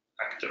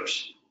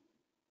actors.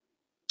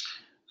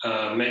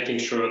 Making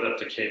sure that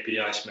the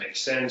KPIs make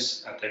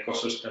sense at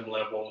ecosystem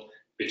level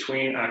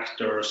between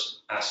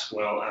actors, as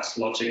well as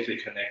logically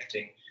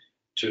connecting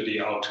to the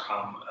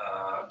outcome,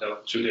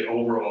 to the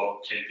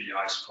overall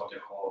KPIs for the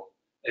whole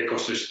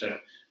ecosystem,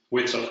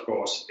 which of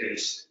course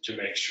is to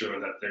make sure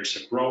that there's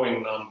a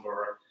growing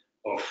number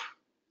of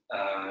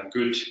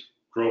good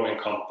growing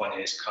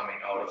companies coming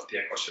out of the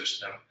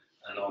ecosystem,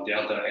 and on the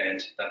other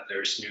end that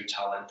there's new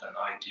talent and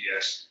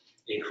ideas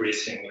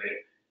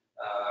increasingly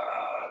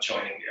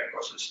joining the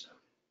ecosystem.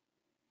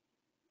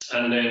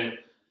 And then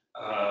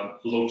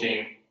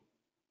looking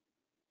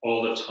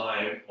all the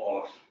time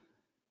of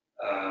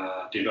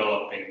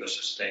developing the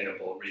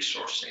sustainable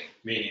resourcing,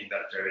 meaning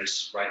that there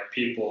is right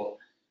people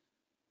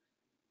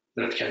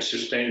that can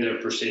sustain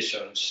their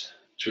positions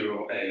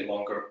to a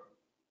longer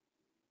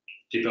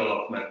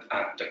development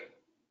at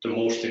the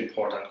most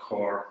important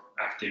core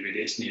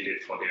activities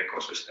needed for the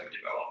ecosystem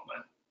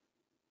development.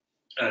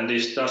 And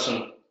this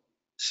doesn't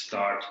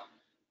start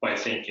by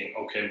thinking,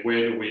 okay,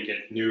 where do we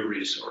get new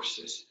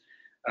resources?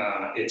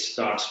 It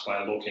starts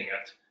by looking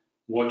at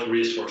what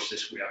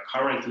resources we are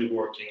currently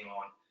working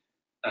on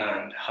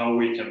and how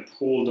we can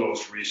pool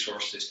those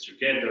resources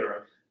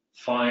together,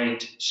 find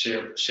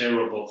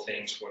shareable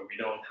things where we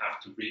don't have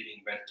to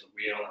reinvent the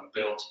wheel and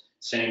build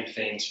same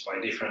things by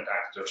different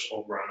actors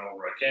over and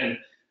over again,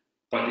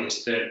 but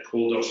instead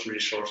pool those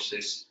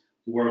resources,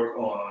 work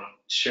on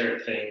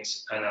shared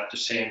things, and at the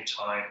same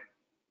time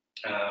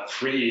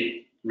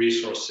free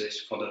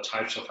resources for the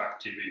types of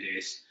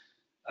activities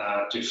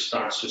to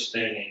start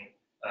sustaining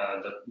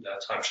the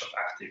types of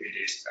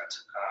activities that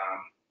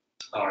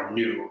are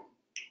new,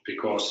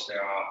 because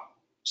there are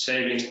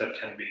savings that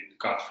can be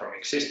cut from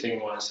existing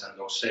ones, and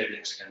those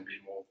savings can be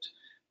moved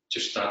to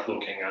start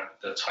looking at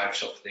the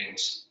types of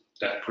things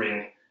that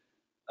bring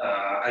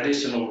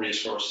additional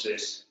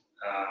resources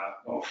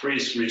or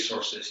freeze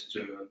resources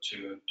to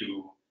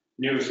do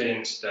new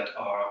things that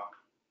are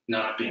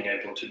not being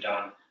able to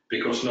done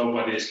because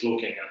nobody is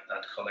looking at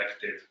that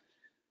collective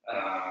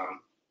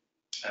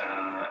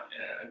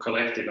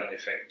and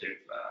effective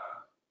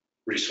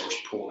resource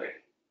pooling.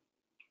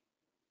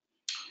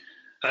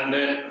 And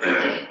then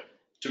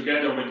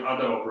together with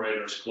other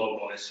operators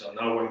globally, so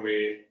now when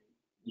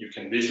you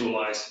can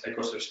visualize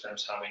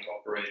ecosystems having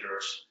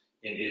operators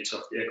in each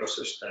of the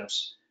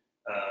ecosystems,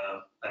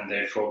 and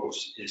their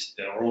focus is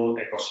their own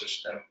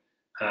ecosystem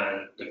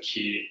and the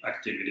key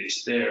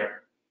activities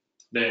there,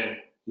 then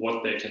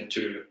what they can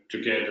do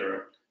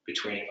together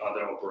between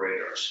other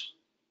operators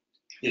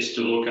is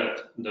to look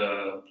at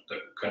the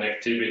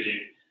connectivity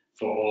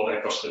for all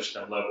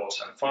ecosystem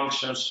levels and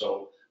functions,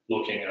 so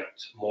looking at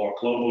more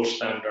global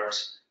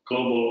standards,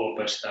 global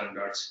open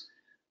standards,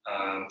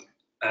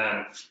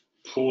 and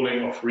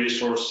pooling of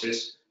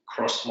resources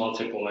across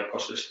multiple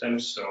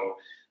ecosystems, so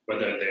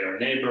whether they are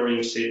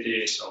neighboring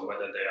cities or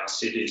whether they are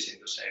cities in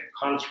the same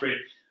country,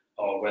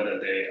 or whether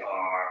they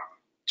are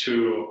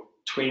two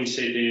twin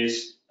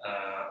cities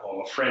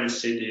or friend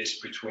cities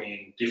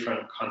between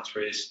different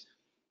countries,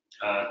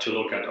 to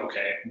look at,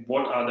 okay,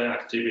 what are the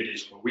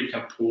activities where we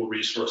can pool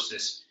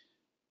resources,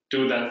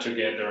 do that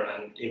together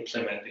and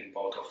implement in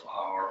both of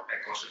our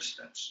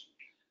ecosystems.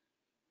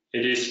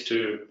 It is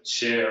to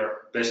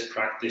share best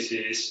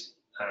practices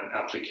and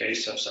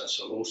applications and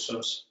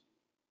solutions,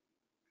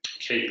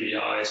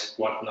 KPIs,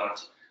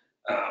 whatnot,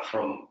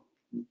 from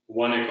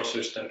one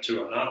ecosystem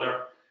to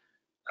another,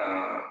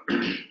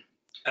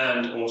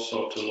 and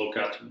also to look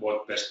at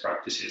what best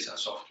practices and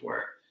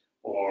software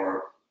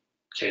or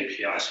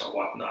KPIs or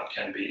whatnot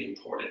can be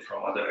imported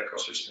from other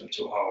ecosystems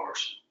to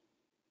ours.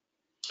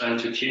 And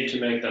to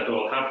make that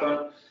all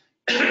happen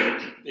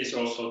is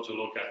also to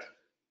look at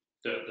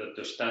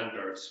the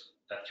standards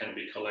that can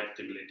be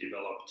collectively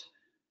developed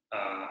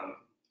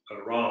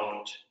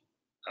around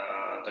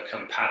the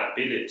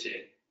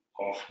compatibility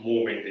of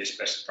moving these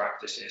best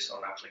practices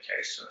on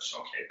applications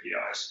or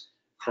KPIs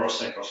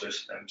across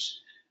ecosystems,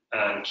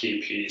 and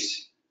key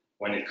piece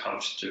when it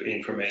comes to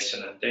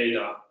information and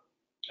data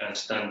and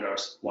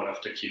standards. One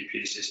of the key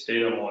pieces is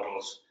data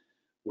models,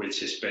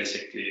 which is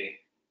basically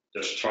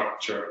the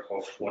structure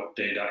of what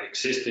data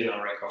exists in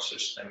our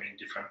ecosystem in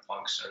different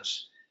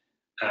functions,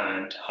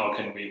 and how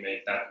can we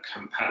make that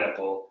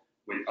compatible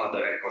with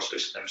other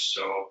ecosystems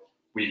so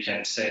we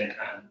can send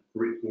and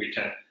we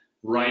can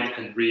write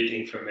and read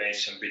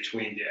information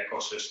between the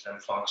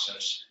ecosystem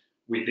functions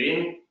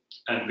within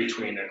and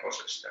between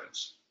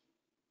ecosystems.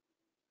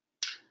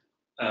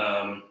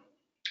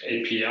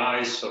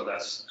 APIs, so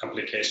that's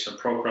application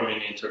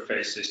programming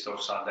interfaces,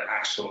 those are the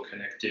actual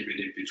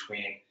connectivity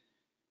between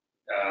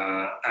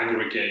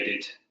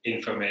aggregated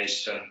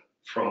information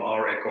from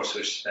our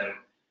ecosystem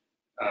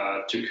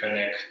to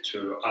connect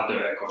to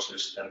other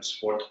ecosystems.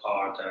 What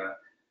are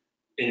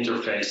the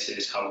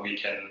interfaces, how we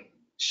can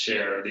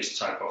share this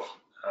type of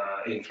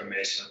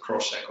information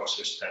across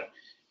ecosystem?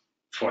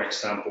 For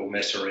example,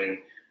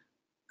 measuring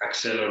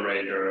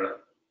accelerator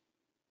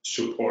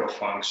support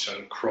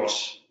function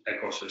cross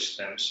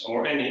ecosystems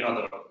or any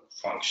other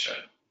function.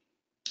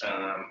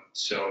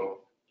 So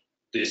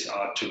these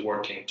are two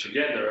working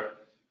together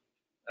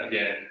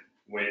again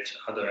with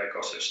other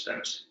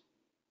ecosystems.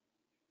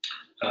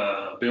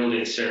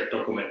 Building shared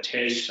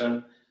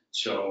documentation.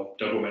 So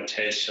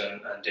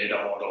documentation and data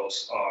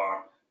models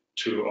are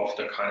two of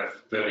the kind of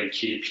very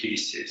key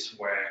pieces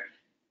where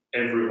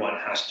everyone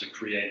has to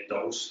create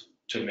those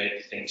to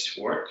make things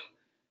work.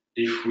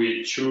 If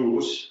we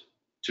choose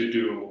to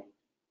do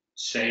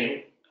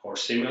same or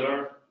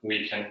similar,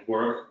 we can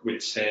work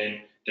with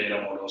same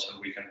data models and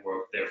we can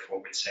work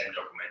therefore with same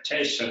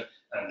documentation,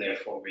 and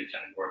therefore we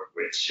can work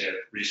with shared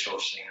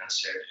resourcing and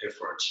shared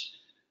efforts.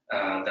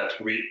 That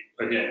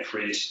again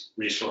frees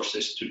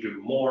resources to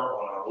do more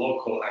on our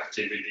local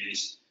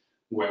activities,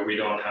 where we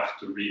don't have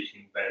to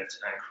reinvent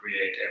and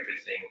create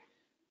everything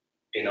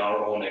in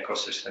our own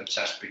ecosystem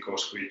just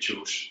because we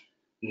choose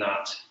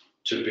not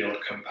to build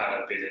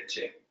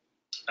compatibility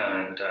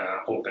and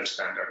open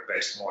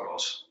standard-based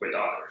models with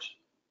others.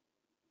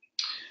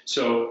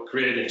 So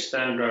creating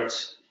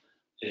standards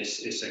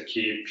is a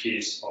key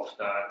piece of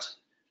that.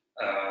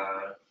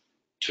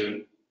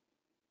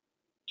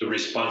 The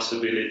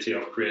responsibility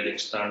of creating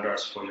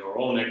standards for your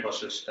own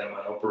ecosystem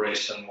and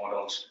operation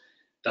models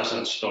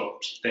doesn't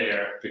stop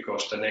there,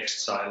 because the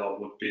next silo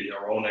would be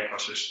your own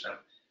ecosystem.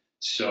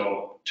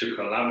 So to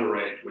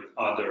collaborate with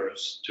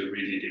others to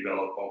really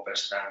develop open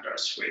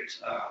standards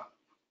with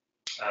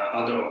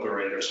other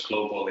operators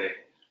globally,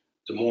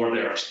 the more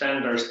there are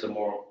standards, the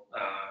more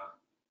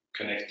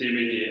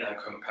connectivity and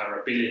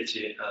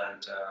comparability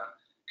and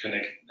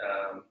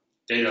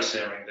data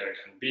sharing there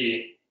can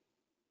be.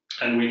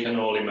 And we can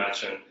all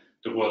imagine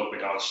the world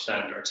without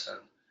standards, and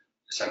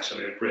it's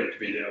actually a great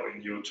video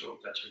in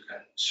YouTube that you can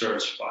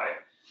search by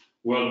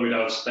world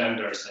without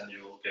standards, and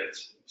you will get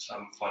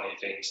some funny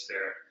things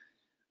there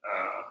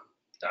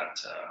that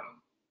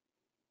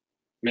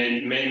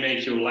may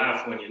make you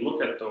laugh when you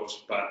look at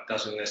those, but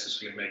doesn't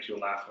necessarily make you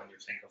laugh when you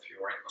think of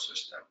your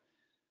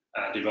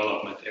ecosystem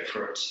development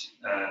efforts,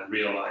 and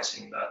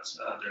realizing that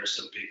there's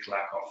a big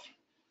lack of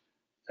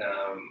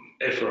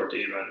effort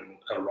even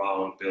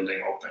around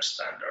building open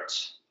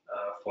standards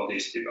for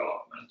this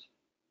development.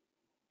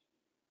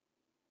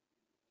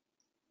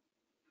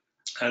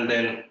 And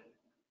then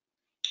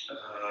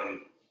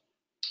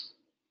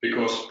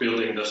because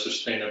building the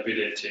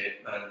sustainability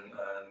and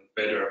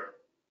better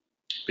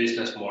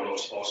business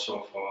models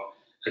also for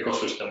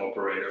ecosystem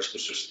operators to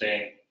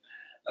sustain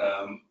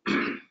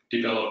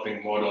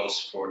developing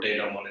models for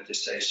data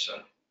monetization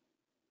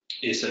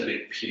is a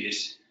big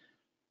piece.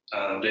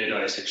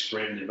 Data is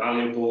extremely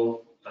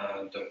valuable.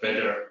 The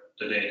better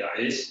the data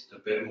is, the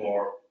bit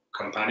more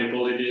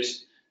compatible it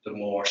is, the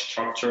more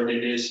structured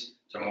it is,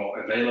 the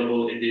more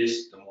available it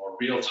is, the more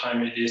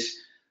real-time it is,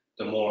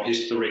 the more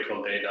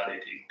historical data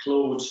it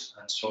includes,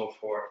 and so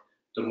forth,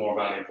 the more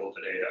valuable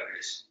the data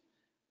is.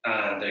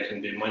 And there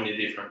can be many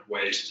different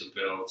ways to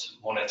build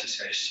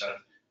monetization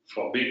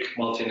for big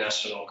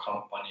multinational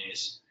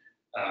companies,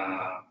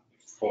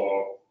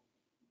 for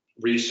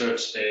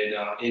research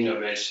data,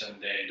 innovation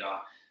data,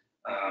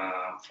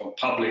 for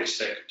public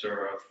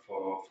sector,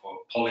 for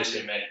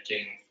policy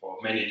making, for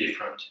many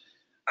different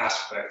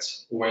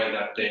aspects, where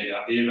that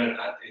data, even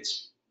at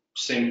its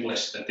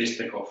simplest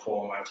statistical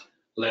format,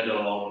 let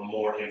alone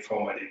more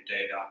informative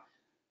data,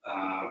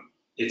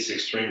 it's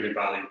extremely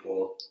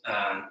valuable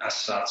and as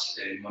such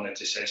a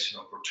monetization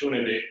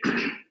opportunity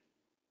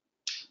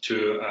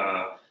to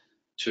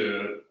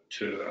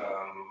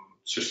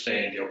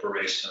sustain the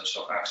operations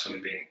of actually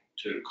being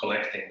to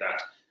collecting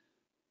that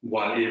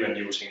while even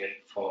using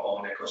it for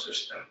own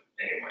ecosystem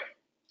anyway.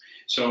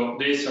 So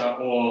these are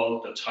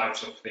all the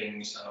types of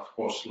things, and of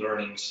course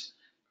learnings,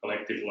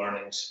 collective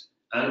learnings,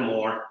 and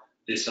more.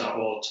 These are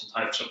all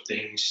types of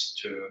things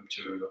to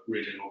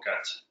really look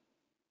at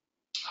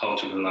how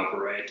to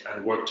collaborate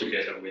and work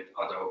together with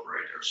other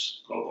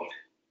operators globally.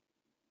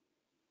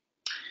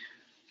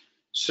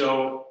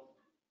 So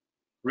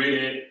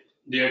really,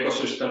 the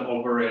ecosystem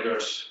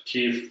operators'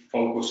 key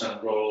focus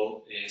and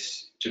role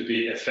is to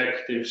be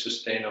effective,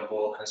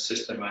 sustainable, and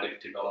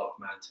systematic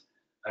development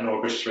and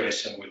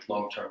orchestration with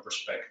long-term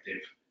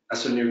perspective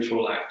as a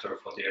neutral actor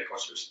for the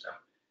ecosystem.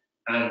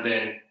 And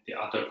then the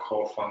other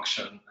core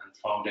function and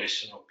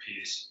foundational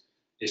piece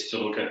is to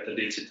look at the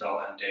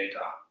digital and data,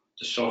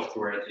 the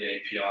software, the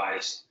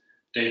APIs,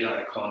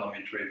 data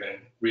economy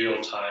driven,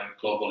 real-time,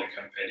 globally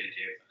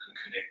competitive and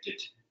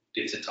connected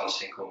digital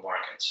single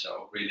market.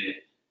 So really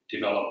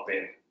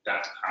developing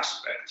that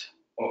aspect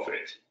of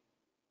it.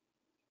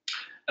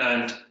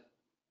 And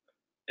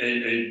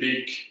a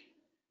big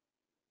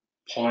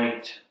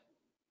point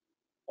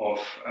of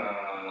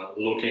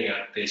looking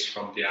at this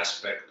from the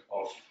aspect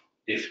of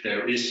if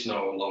there is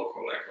no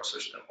local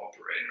ecosystem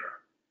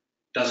operator,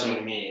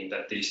 doesn't mean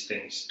that these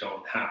things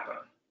don't happen.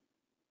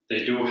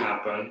 They do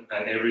happen,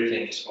 and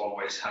everything is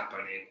always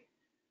happening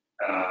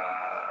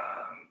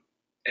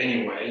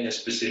anyway,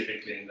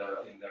 specifically in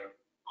the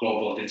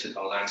global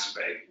digital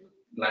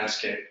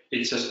landscape.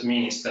 It just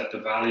means that the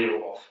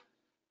value of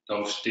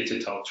those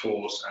digital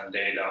tools and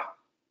data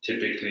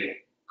typically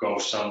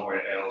goes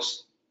somewhere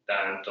else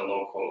than the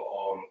local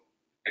own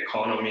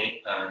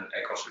economy and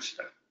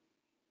ecosystem.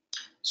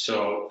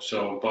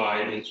 So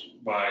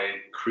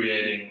by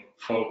creating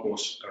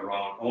focus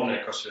around own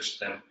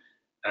ecosystem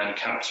and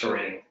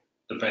capturing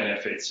the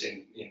benefits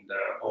in the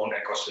own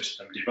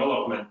ecosystem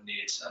development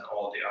needs and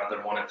all the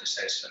other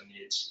monetization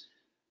needs,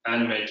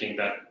 and making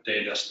that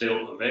data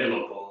still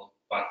available,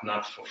 but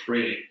not for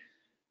free,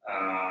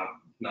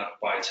 not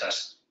by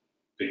just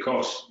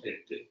because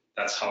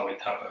that's how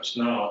it happens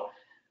now,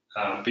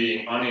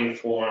 being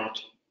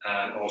uninformed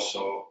and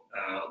also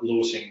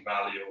losing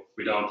value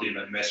without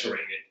even measuring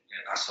it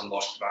as a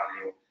lost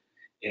value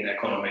in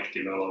economic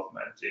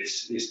development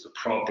is the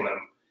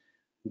problem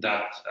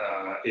that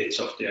each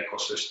of the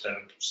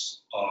ecosystems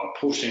are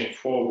pushing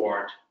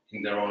forward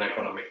in their own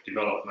economic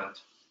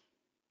development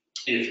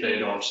if they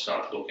don't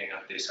start looking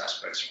at these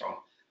aspects from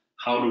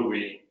how do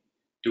we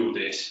do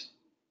this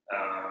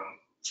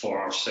for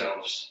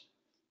ourselves,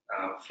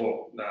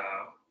 for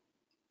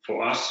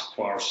us,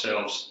 for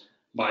ourselves,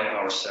 by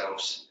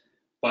ourselves,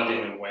 but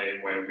in a way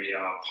where we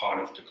are part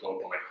of the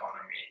global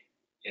economy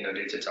in a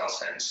digital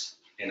sense,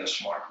 in a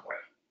smart way.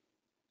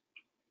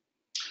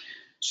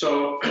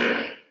 So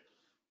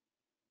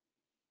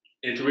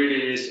it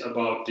really is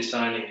about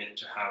designing it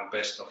to have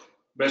best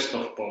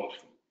of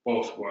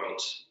both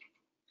worlds.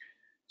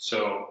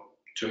 So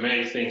to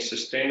make things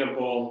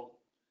sustainable,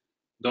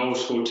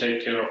 those who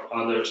take care of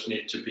others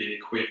need to be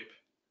equipped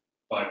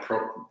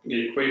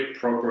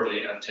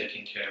properly and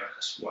taken care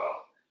as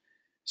well.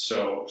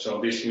 So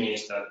this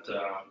means that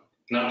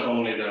not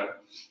only the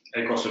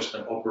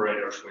ecosystem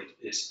operators, which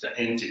is the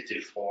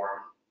entity form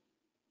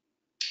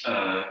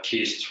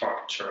key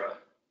structure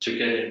to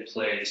get in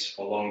place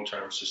for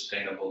long-term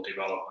sustainable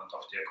development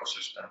of the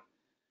ecosystem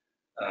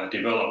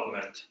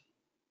development,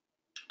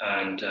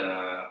 and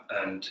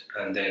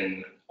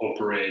then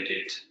operate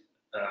it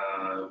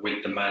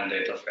with the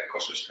mandate of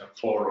ecosystem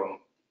forum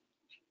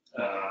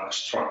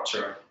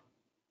structure.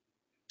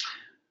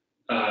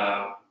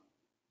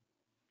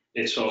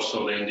 It's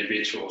also the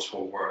individuals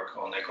who work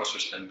on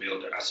ecosystem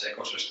builder as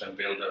ecosystem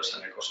builders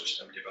and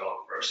ecosystem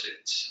developers.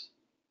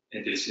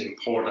 It is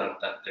important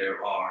that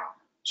there are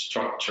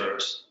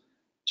structures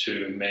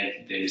to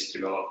make these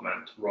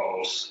development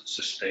roles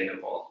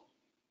sustainable.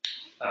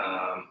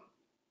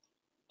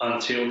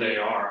 Until they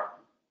are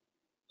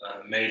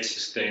made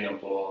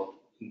sustainable,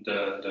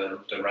 the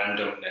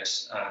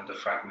randomness and the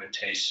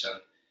fragmentation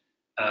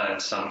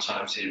and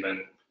sometimes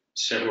even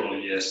several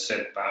years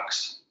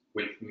setbacks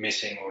with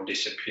missing or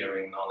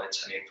disappearing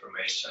knowledge and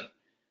information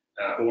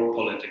or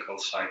political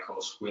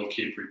cycles will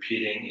keep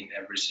repeating in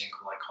every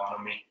single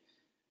economy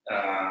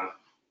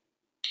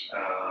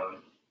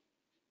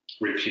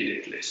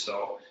repeatedly.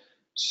 So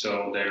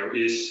there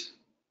is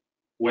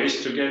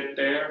ways to get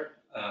there.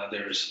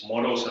 There is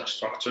models and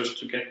structures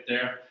to get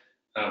there,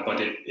 but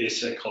it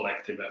is a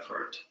collective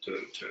effort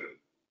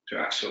to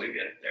actually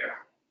get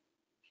there.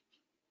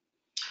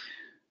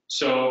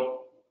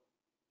 So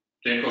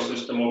the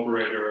ecosystem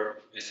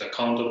operator is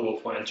accountable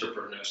for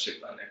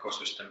entrepreneurship and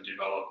ecosystem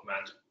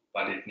development,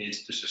 but it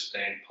needs to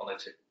sustain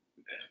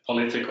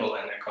political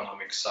and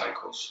economic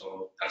cycles.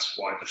 So that's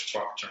why the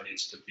structure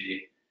needs to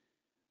be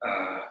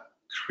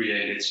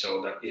created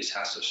so that it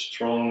has a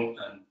strong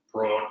and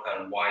broad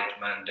and wide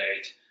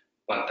mandate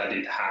but that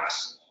it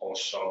has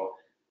also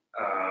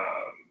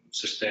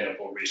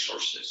sustainable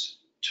resources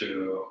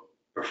to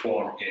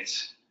perform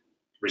its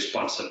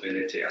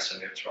responsibility as a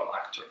neutral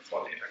actor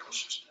for the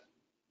ecosystem.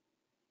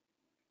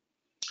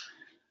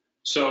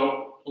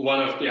 So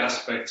one of the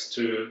aspects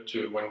to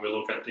when we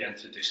look at the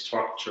entity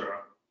structure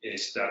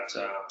is that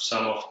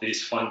some of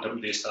these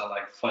are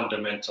like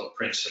fundamental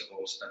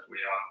principles that we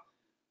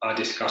are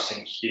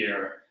discussing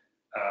here.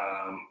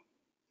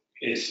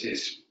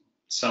 Is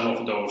some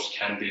of those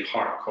can be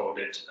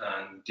hard-coded,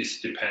 and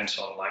this depends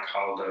on like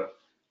how the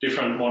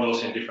different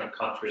models in different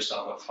countries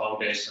are, but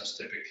foundations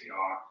typically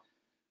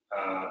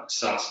are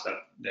such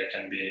that there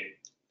can be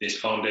these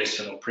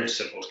foundational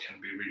principles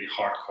can be really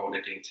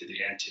hard-coded into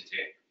the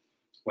entity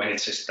when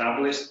it's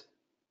established,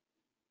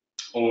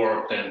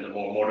 or then the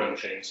more modern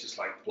things is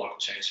like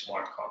blockchain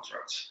smart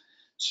contracts.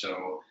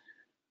 So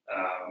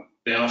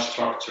there are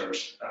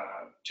structures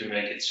to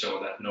make it so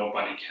that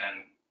nobody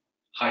can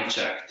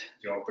hijack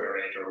the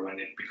operator when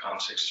it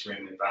becomes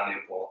extremely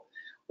valuable,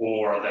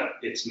 or that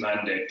its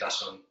mandate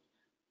doesn't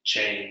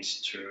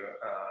change to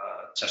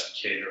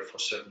just cater for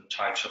certain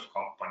types of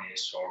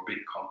companies or big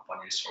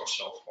companies or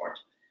so forth.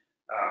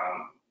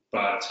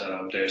 But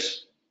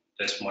there's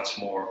much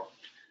more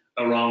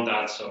around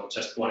that. So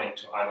just wanting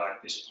to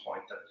highlight this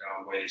point that there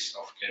are ways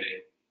of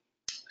getting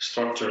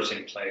structures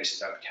in place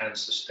that can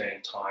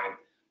sustain time,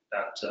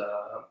 that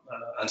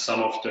and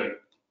some of the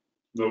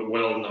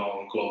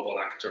well-known global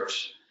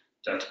actors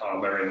that are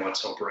very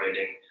much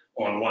operating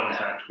on one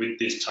hand with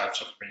these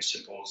types of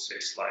principles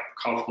is like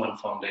Kaufman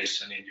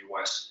Foundation in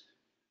US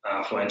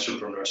for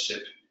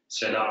entrepreneurship,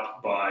 set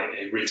up by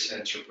a rich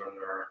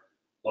entrepreneur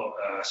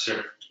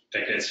several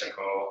decades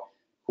ago,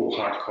 who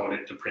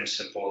hard-coded the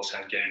principles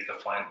and gave the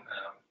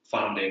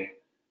funding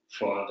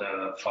for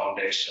the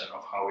foundation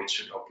of how it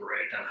should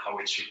operate and how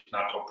it should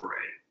not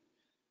operate.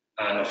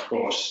 And of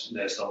course,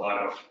 there's a lot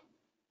of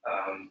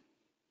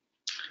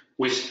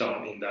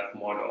wisdom in that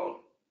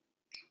model,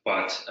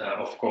 but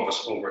of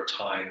course, over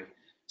time,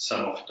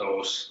 some of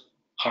those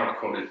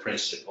hard-coded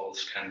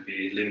principles can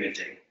be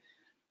limiting,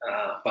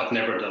 but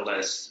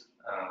nevertheless,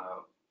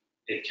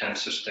 it can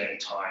sustain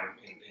time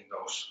in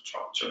those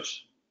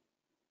structures.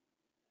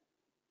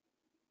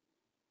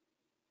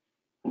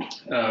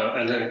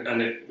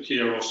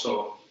 Here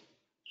also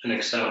an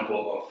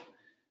example of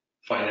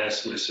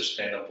financially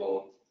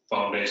sustainable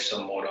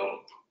foundation model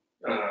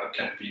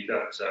can be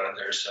that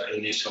there's an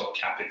initial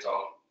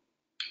capital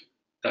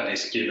that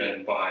is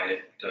given by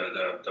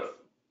the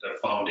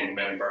founding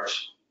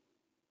members,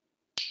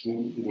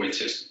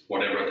 which is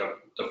whatever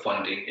the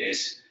funding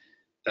is,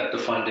 that the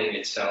funding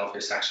itself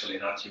is actually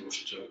not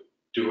used to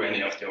do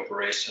any of the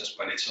operations,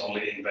 but it's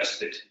only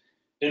invested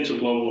into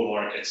global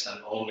markets,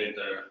 and only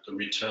the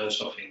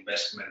returns of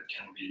investment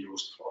can be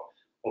used for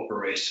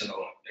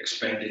operational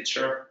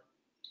expenditure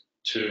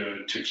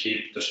to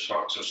keep the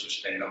structure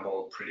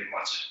sustainable pretty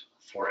much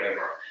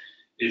forever,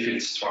 if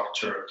it's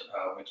structured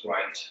with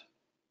right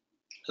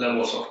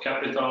levels of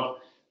capital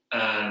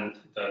and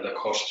the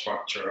cost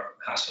structure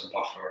has a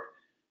buffer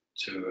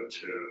to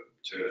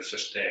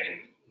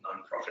sustain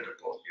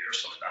non-profitable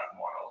years of that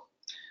model.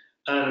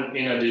 And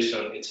in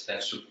addition, it's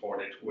then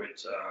supported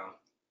with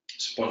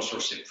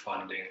sponsorship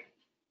funding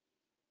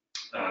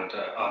and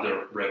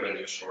other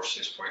revenue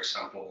sources, for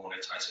example,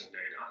 monetizing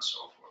data and so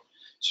forth.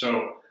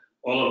 So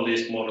all of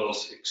these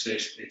models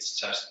exist, it's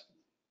just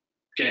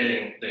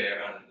getting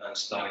there and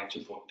starting to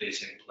put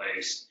these in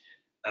place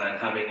and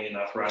having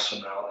enough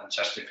rationale and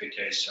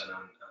justification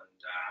and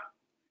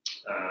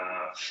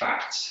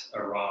facts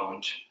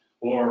around,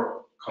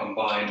 or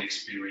combined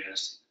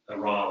experience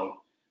around,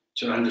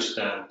 to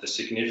understand the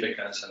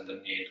significance and the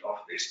need of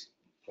this,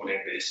 putting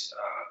these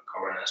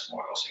governance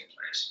models in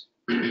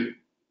place.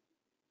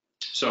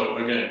 So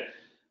again,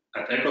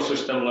 at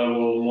ecosystem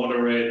level,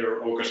 moderator,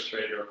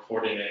 orchestrator,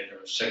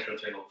 coordinator,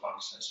 secretarial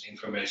functions,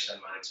 information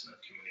management,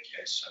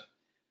 communication,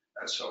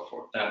 and so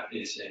forth. That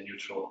is a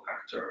neutral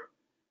actor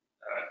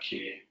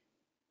key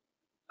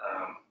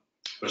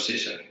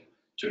positioning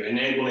to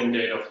enabling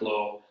data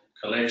flow,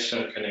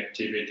 collection,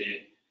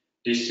 connectivity,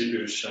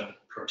 distribution,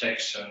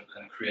 protection,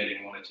 and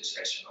creating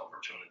monetization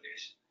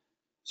opportunities.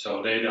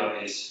 So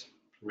data is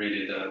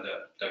really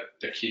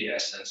the key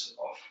essence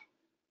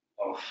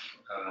of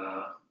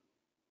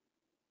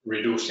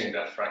reducing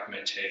that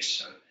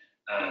fragmentation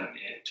and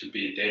to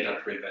be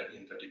data-driven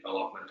in the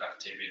development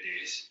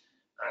activities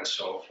and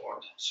so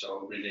forth.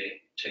 So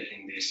really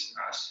taking this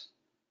as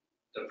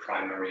the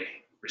primary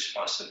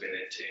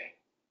responsibility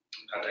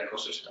at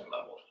ecosystem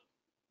level.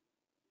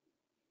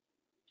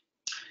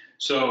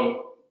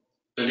 So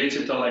the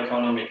digital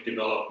economic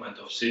development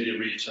of city,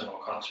 region,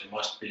 or country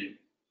must be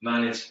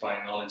managed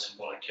by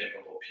knowledgeable and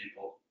capable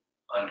people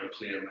under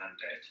clear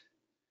mandate.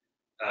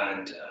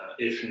 And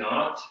if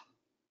not,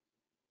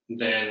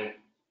 then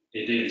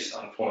it is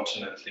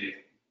unfortunately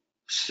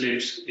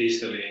slips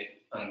easily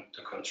under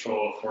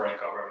control of foreign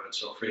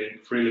governments or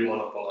freely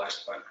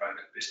monopolized by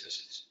private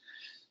businesses.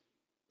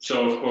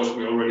 So of course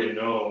we already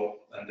know,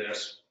 and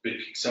there's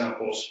big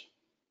examples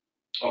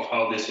of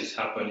how this is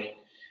happening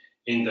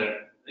in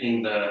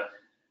the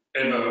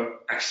ever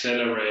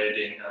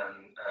accelerating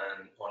and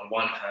on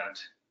one hand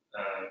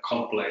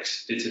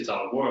complex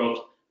digital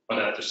world, but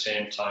at the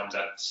same time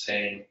that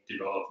same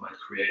development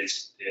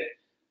creates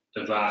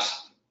the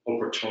vast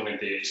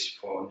opportunities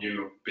for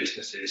new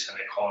businesses and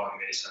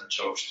economies and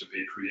jobs to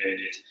be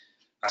created,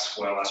 as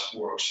well as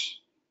works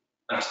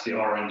as the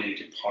R&D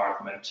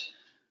department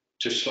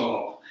to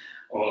solve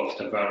all of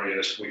the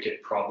various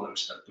wicked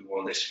problems that the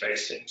world is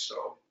facing.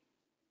 So,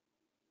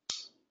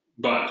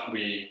 but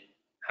we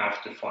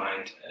have to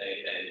find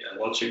a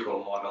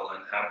logical model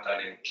and have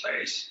that in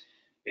place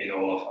in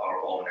all of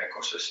our own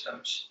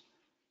ecosystems.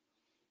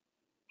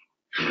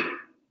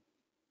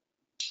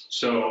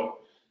 So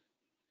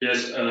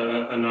here's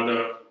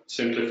another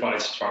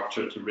simplified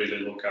structure to really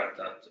look at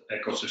that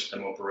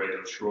ecosystem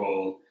operator's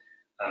role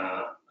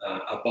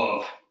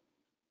above.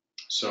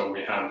 So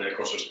we have the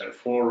ecosystem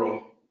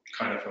forum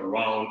kind of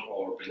around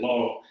or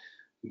below,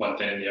 but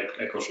then the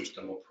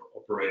ecosystem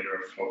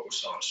operator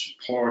focus on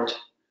support,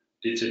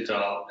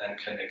 digital and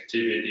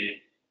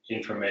connectivity,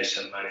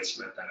 information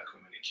management and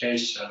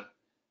communication,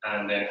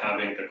 and then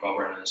having the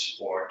governance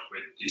board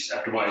with these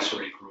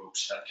advisory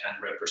groups that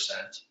can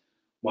represent,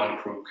 one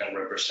group can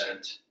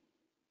represent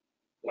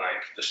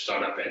like the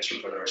startup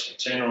entrepreneurs in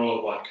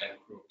general,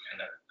 group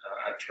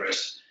can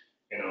address,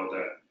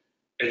 the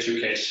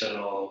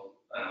educational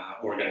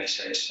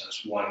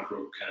organizations, one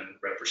group can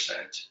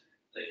represent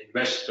the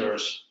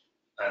investors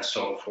and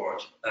so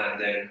forth, and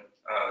then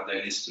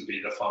there needs to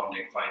be the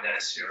founding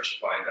financiers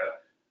by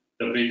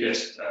the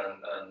biggest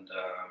and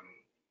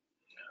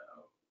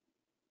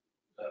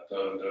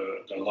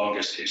the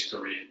longest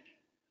history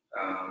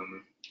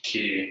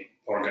key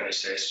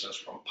organizations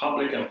from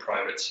public and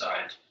private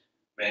side,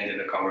 mainly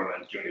the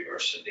government,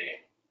 university,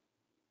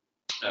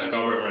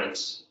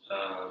 governments,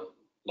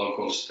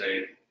 local,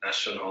 state,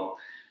 national,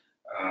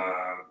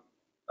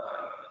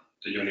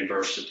 the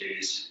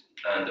universities,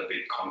 and the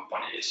big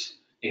companies,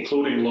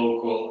 including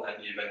local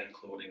and even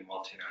including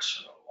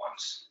multinational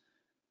ones,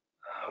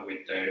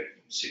 with their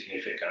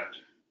significant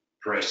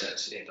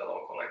presence in the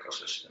local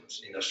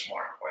ecosystems in a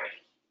smart way.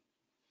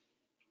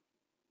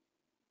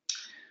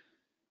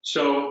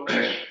 So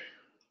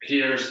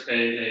here's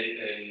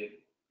a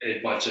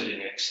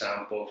budgeting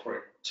example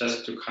for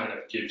just to kind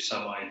of give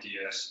some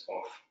ideas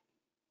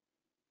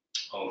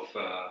of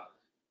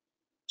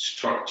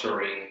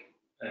structuring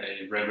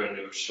a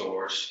revenue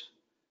source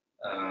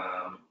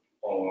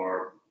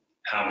or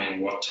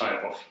having what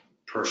type of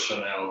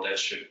personnel there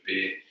should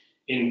be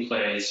in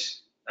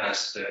place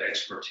as the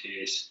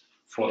expertise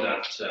for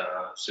that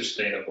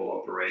sustainable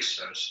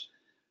operations,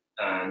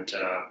 and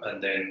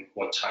then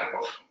what type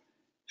of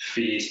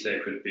fees they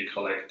could be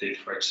collected,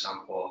 for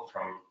example,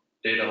 from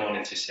data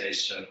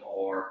monetization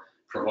or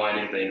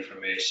providing the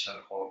information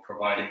or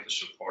providing the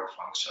support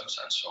functions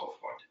and so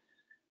forth.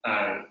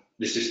 And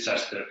this is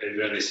just a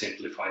very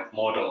simplified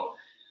model,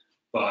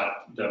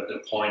 but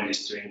the point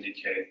is to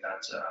indicate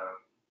that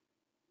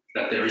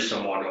that there is a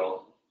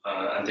model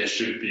and there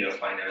should be a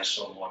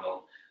financial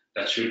model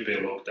that should be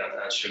looked at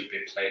and should be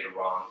played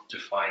around to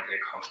find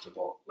a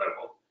comfortable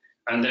level.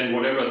 And then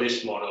whatever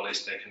this model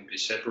is, there can be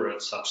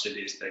separate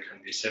subsidies, there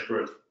can be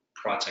separate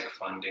project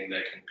funding,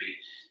 there can be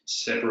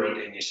separate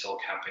initial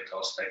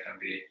capitals, there can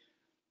be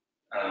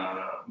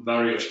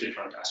various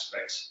different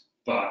aspects,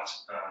 but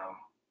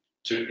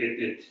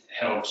it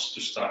helps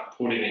to start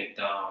putting it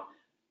down,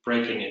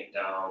 breaking it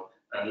down,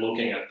 and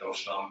looking at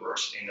those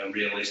numbers in a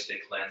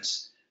realistic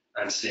lens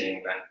and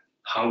seeing that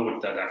how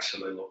would that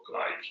actually look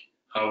like?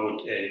 How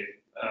would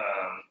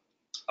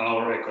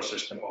our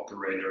ecosystem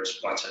operator's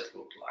budget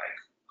look like?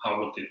 How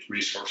would the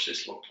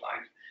resources look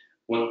like?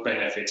 What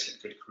benefits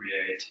it could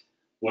create?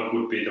 What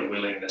would be the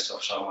willingness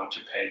of someone to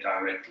pay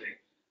directly?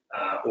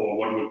 Or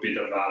what would be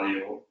the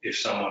value if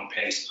someone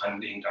pays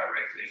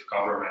indirectly, if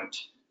government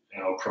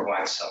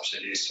provides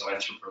subsidies so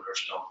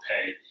entrepreneurs don't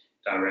pay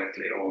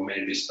directly, or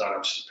maybe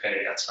startups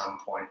pay at some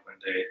point when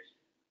they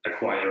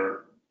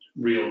acquire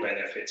real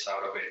benefits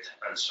out of it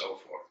and so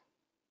forth.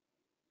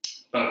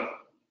 But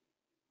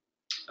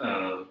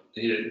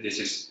this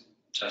is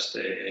just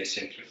a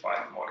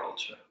simplified model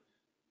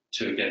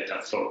to get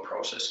that thought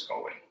process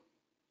going.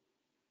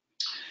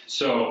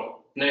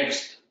 So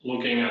next,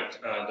 looking at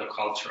the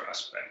culture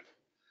aspect.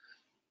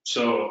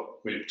 So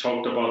we've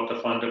talked about the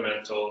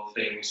fundamental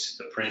things,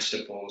 the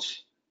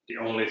principles, the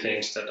only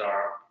things that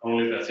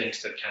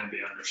can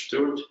be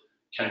understood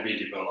can be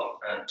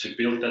developed. And to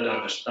build that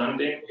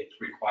understanding, it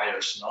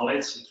requires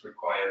knowledge. It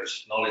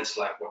requires knowledge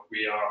like what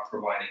we are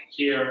providing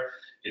here.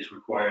 It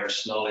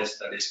requires knowledge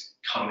that is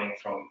coming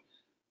from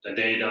the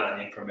data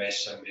and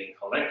information being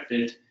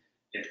collected.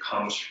 It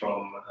comes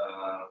from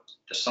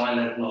the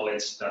silent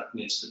knowledge that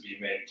needs to be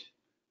made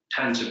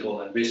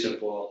tangible and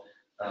visible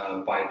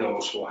by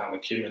those who have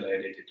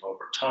accumulated it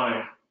over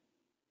time,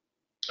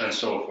 and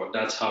so forth.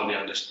 That's how the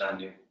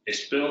understanding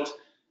is built.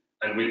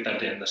 And with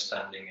that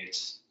understanding,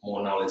 it's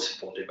more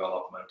knowledgeable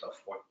development of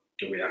what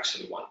do we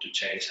actually want to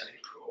change and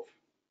improve.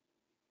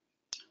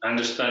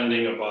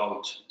 Understanding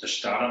about the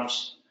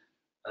startups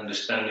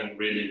understanding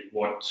really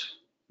what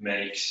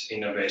makes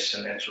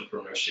innovation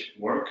entrepreneurship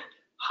work.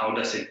 How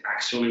does it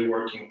actually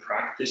work in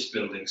practice,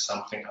 building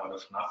something out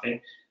of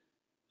nothing?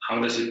 How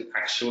does it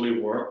actually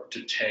work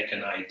to take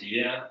an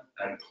idea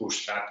and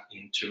push that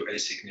into a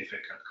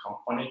significant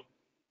company,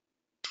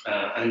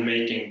 and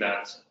making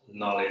that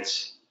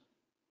knowledge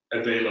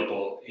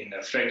available in an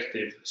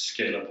effective,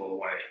 scalable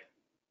way,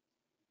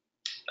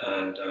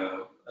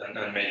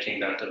 and making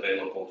that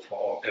available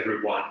for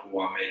everyone who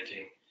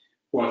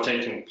are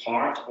taking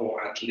part,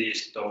 or at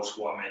least those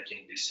who are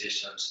making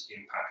decisions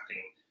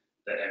impacting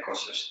the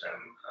ecosystem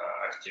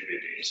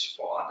activities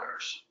for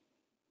others.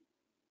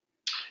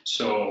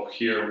 So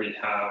here we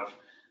have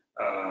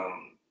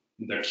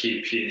the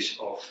key piece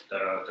of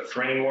the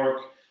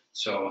framework.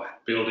 So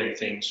building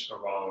things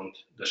around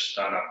the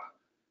startup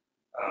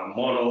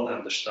model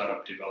and the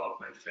startup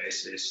development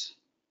phases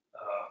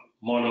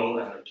model,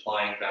 and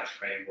applying that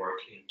framework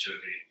into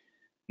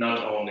not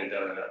only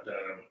the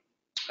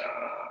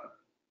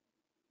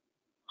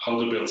how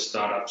to build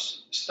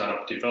startups,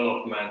 startup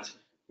development,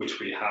 which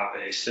we have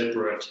a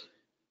separate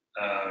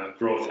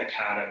growth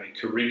academy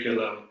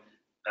curriculum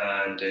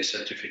and a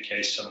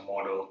certification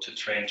model to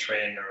train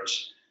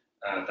trainers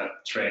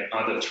that train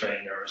other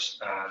trainers,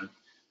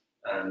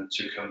 and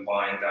to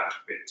combine that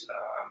with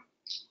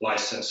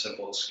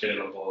licensable,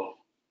 scalable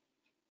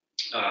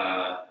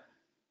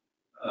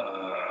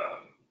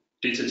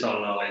digital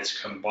knowledge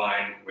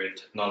combined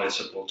with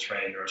knowledgeable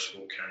trainers who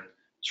can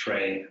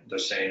train the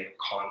same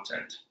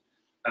content.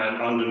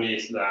 And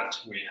underneath that,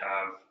 we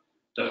have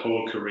the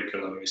whole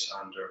curriculum is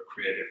under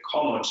Creative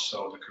Commons,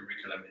 so the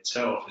curriculum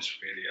itself is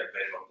really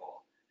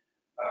available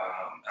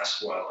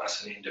as well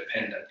as an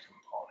independent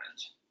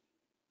component.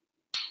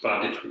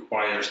 But it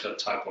requires that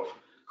type of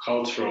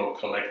cultural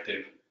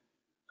collective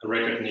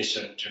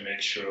recognition to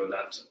make sure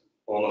that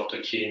all of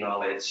the key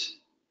knowledge,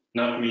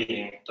 not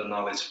meaning the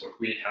knowledge what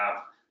we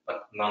have,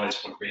 but knowledge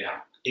what we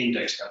have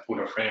indexed and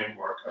put a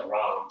framework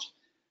around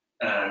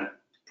and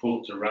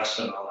put the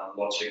rationale and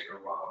logic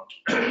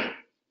around,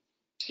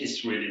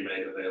 is really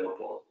made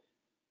available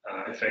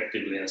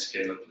effectively and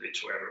scalably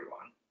to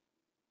everyone,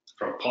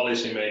 from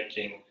policy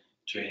making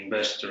to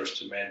investors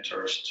to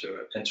mentors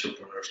to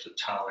entrepreneurs to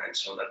talent,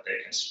 so that they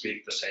can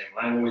speak the same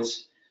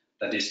language.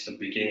 That is the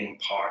beginning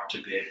part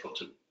to be able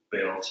to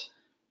build,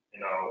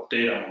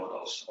 data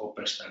models,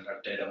 open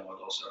standard data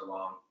models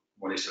around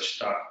what is a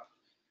startup.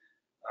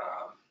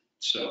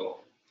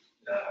 So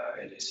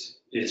it is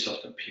each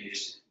of the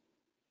pieces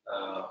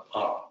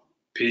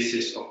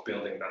of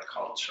building that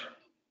culture.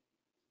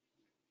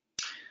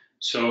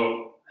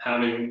 So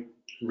having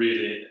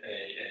really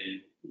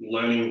a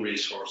learning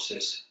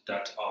resources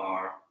that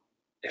are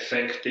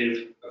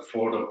effective,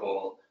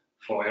 affordable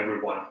for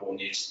everyone who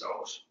needs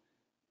those.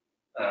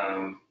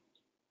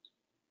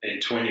 A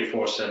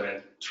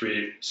 24/7,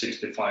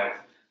 365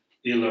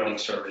 e-learning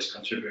service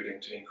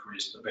contributing to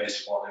increase the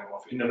base volume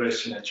of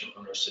innovation,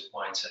 entrepreneurship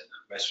mindset,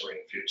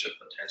 measuring future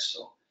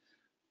potential.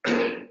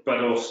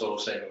 But also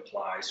same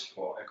applies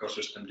for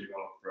ecosystem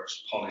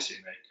developers,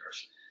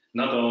 policymakers,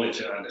 not only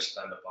to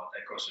understand about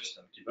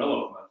ecosystem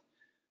development,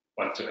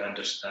 but to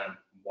understand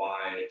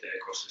why the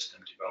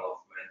ecosystem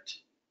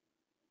development,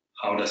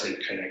 how does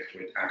it connect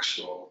with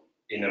actual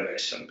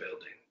innovation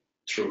building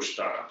through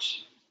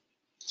startups.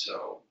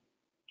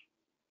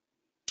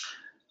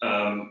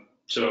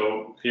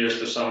 So here's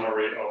the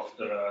summary of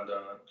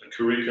the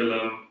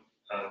curriculum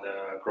and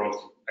the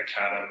Growth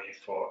Academy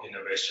for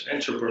Innovation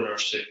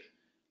Entrepreneurship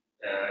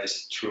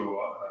is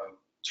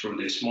through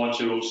these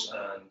modules,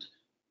 and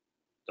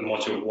the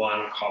module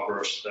 1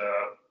 covers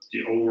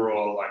the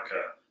overall, like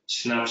a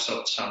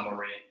snapshot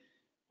summary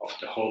of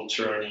the whole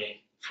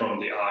journey from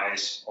the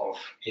eyes of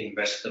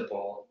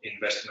investable,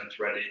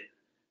 investment-ready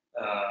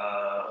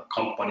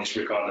companies,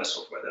 regardless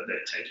of whether they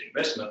take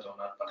investment or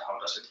not, but how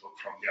does it look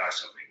from the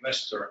eyes of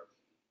investor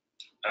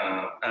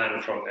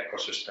and from the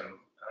ecosystem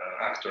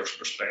actors'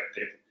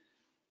 perspective.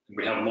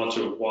 We have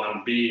module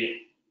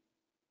 1B,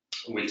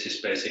 which is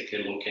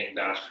basically looking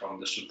at from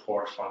the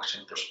support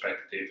function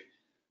perspective,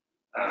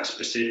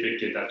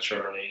 specifically that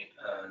journey,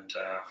 and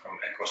from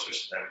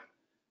ecosystem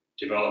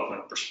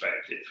development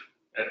perspective.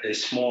 A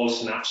small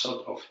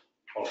snapshot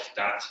of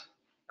that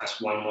as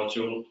one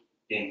module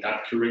in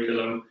that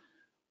curriculum,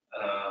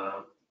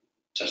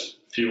 just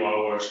a few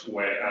hours,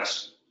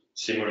 whereas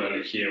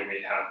similarly here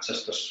we have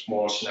just a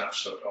small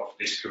snapshot of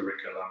this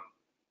curriculum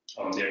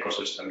on the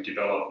ecosystem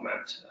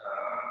development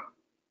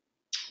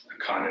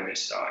academy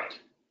side.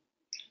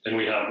 Then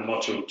we have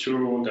module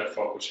 2 that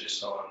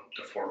focuses on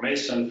the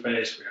formation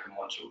phase. We have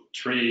module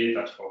 3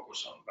 that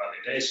focuses on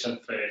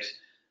validation phase,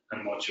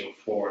 and module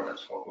 4 that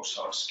focuses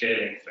on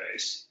scaling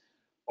phase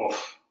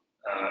of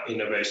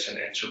innovation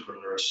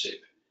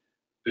entrepreneurship,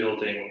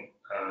 building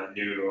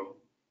new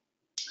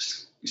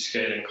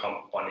scaling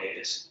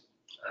companies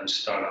and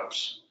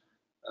startups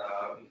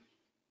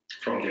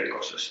from the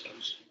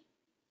ecosystems.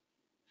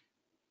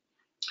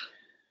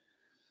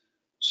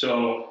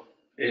 So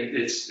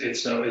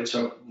it's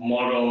a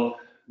model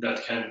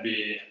that can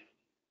be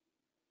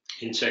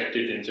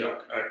injected into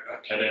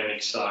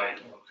academic side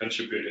or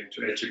contributing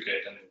to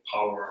educate and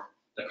empower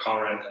the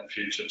current and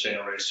future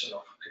generation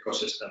of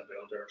ecosystem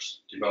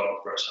builders,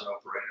 developers, and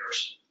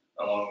operators,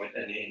 along with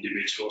any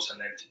individuals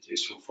and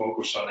entities who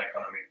focus on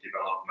economic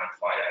development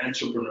via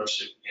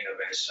entrepreneurship,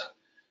 innovation,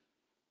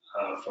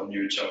 for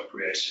new job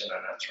creation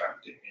and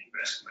attracting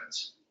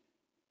investments.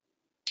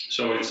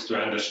 So it's to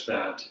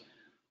understand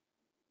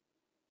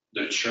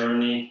the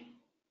journey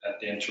that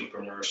the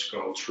entrepreneurs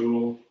go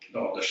through,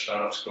 or the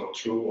startups go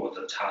through, or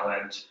the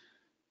talent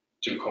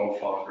to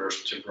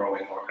co-founders to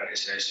growing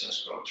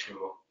organizations go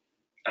through,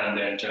 and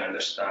then to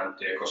understand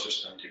the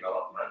ecosystem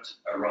development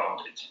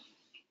around it.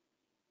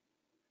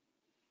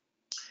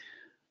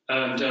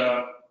 And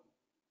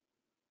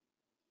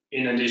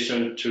in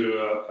addition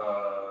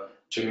to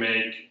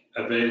make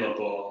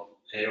available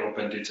an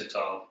open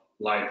digital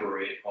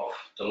library of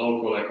the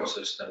local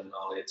ecosystem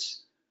knowledge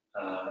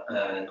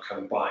and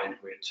combined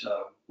with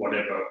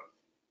whatever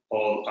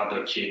all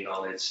other key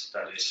knowledge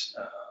that is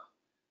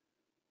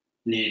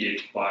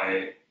needed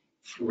by,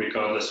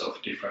 regardless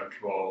of different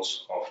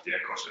roles of the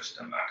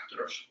ecosystem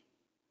actors,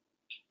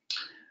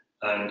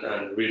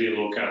 and really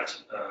look at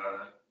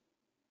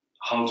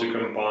how to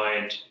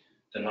combine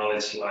the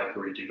knowledge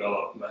library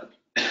development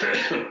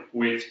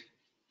with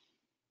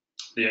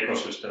the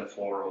ecosystem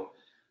forum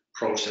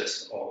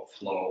process or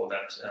flow,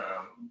 that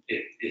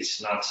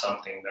it's not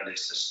something that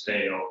is a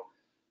stale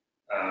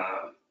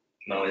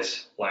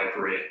knowledge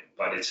library,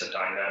 but it's a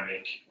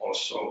dynamic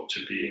also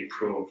to be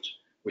improved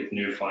with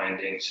new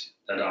findings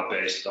that are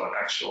based on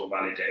actual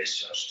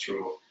validations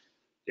through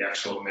the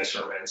actual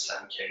measurements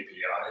and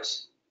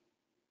KPIs.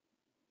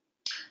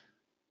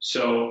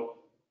 So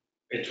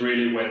it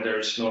really, when there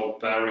is no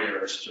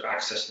barriers to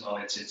access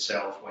knowledge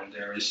itself, when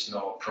there is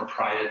no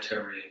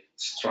proprietary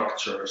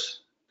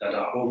structures that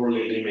are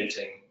overly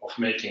limiting of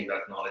making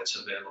that knowledge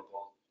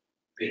available,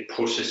 it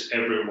pushes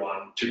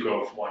everyone to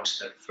go one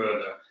step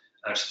further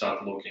and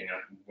start looking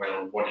at,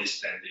 well, what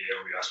is then the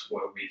areas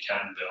where we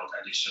can build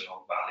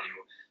additional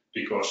value,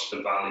 because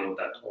the value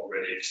that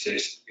already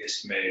exists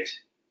is made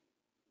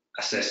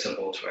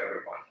accessible to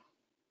everyone.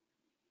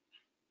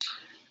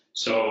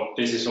 So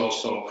this is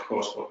also, of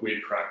course, what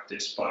we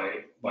practice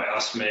by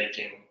us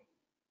making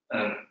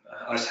and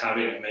us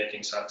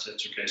making such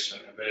education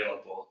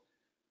available.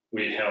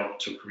 We help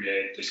to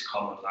create this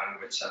common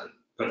language and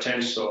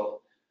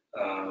potential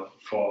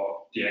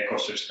for the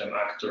ecosystem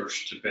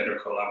actors to better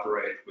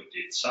collaborate with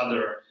each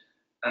other,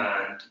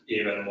 and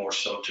even more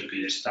so to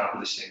be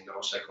establishing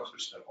those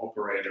ecosystem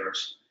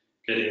operators,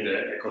 getting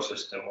the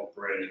ecosystem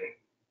operating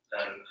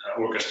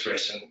and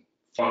orchestration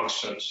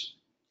functions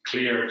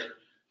cleared,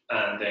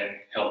 and then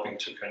helping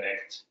to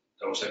connect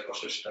those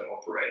ecosystem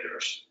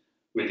operators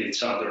with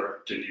each other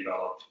to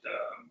develop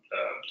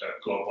the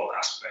global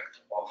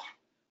aspect of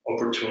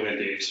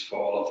opportunities for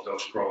all of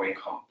those growing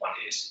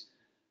companies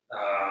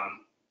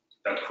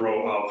that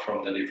grow out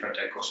from the different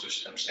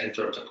ecosystems,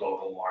 enter the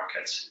global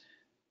markets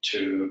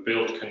to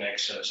build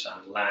connections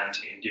and land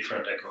in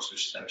different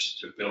ecosystems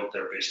to build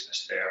their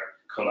business there,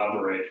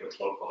 collaborate with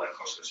local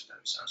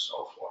ecosystems and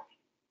so forth.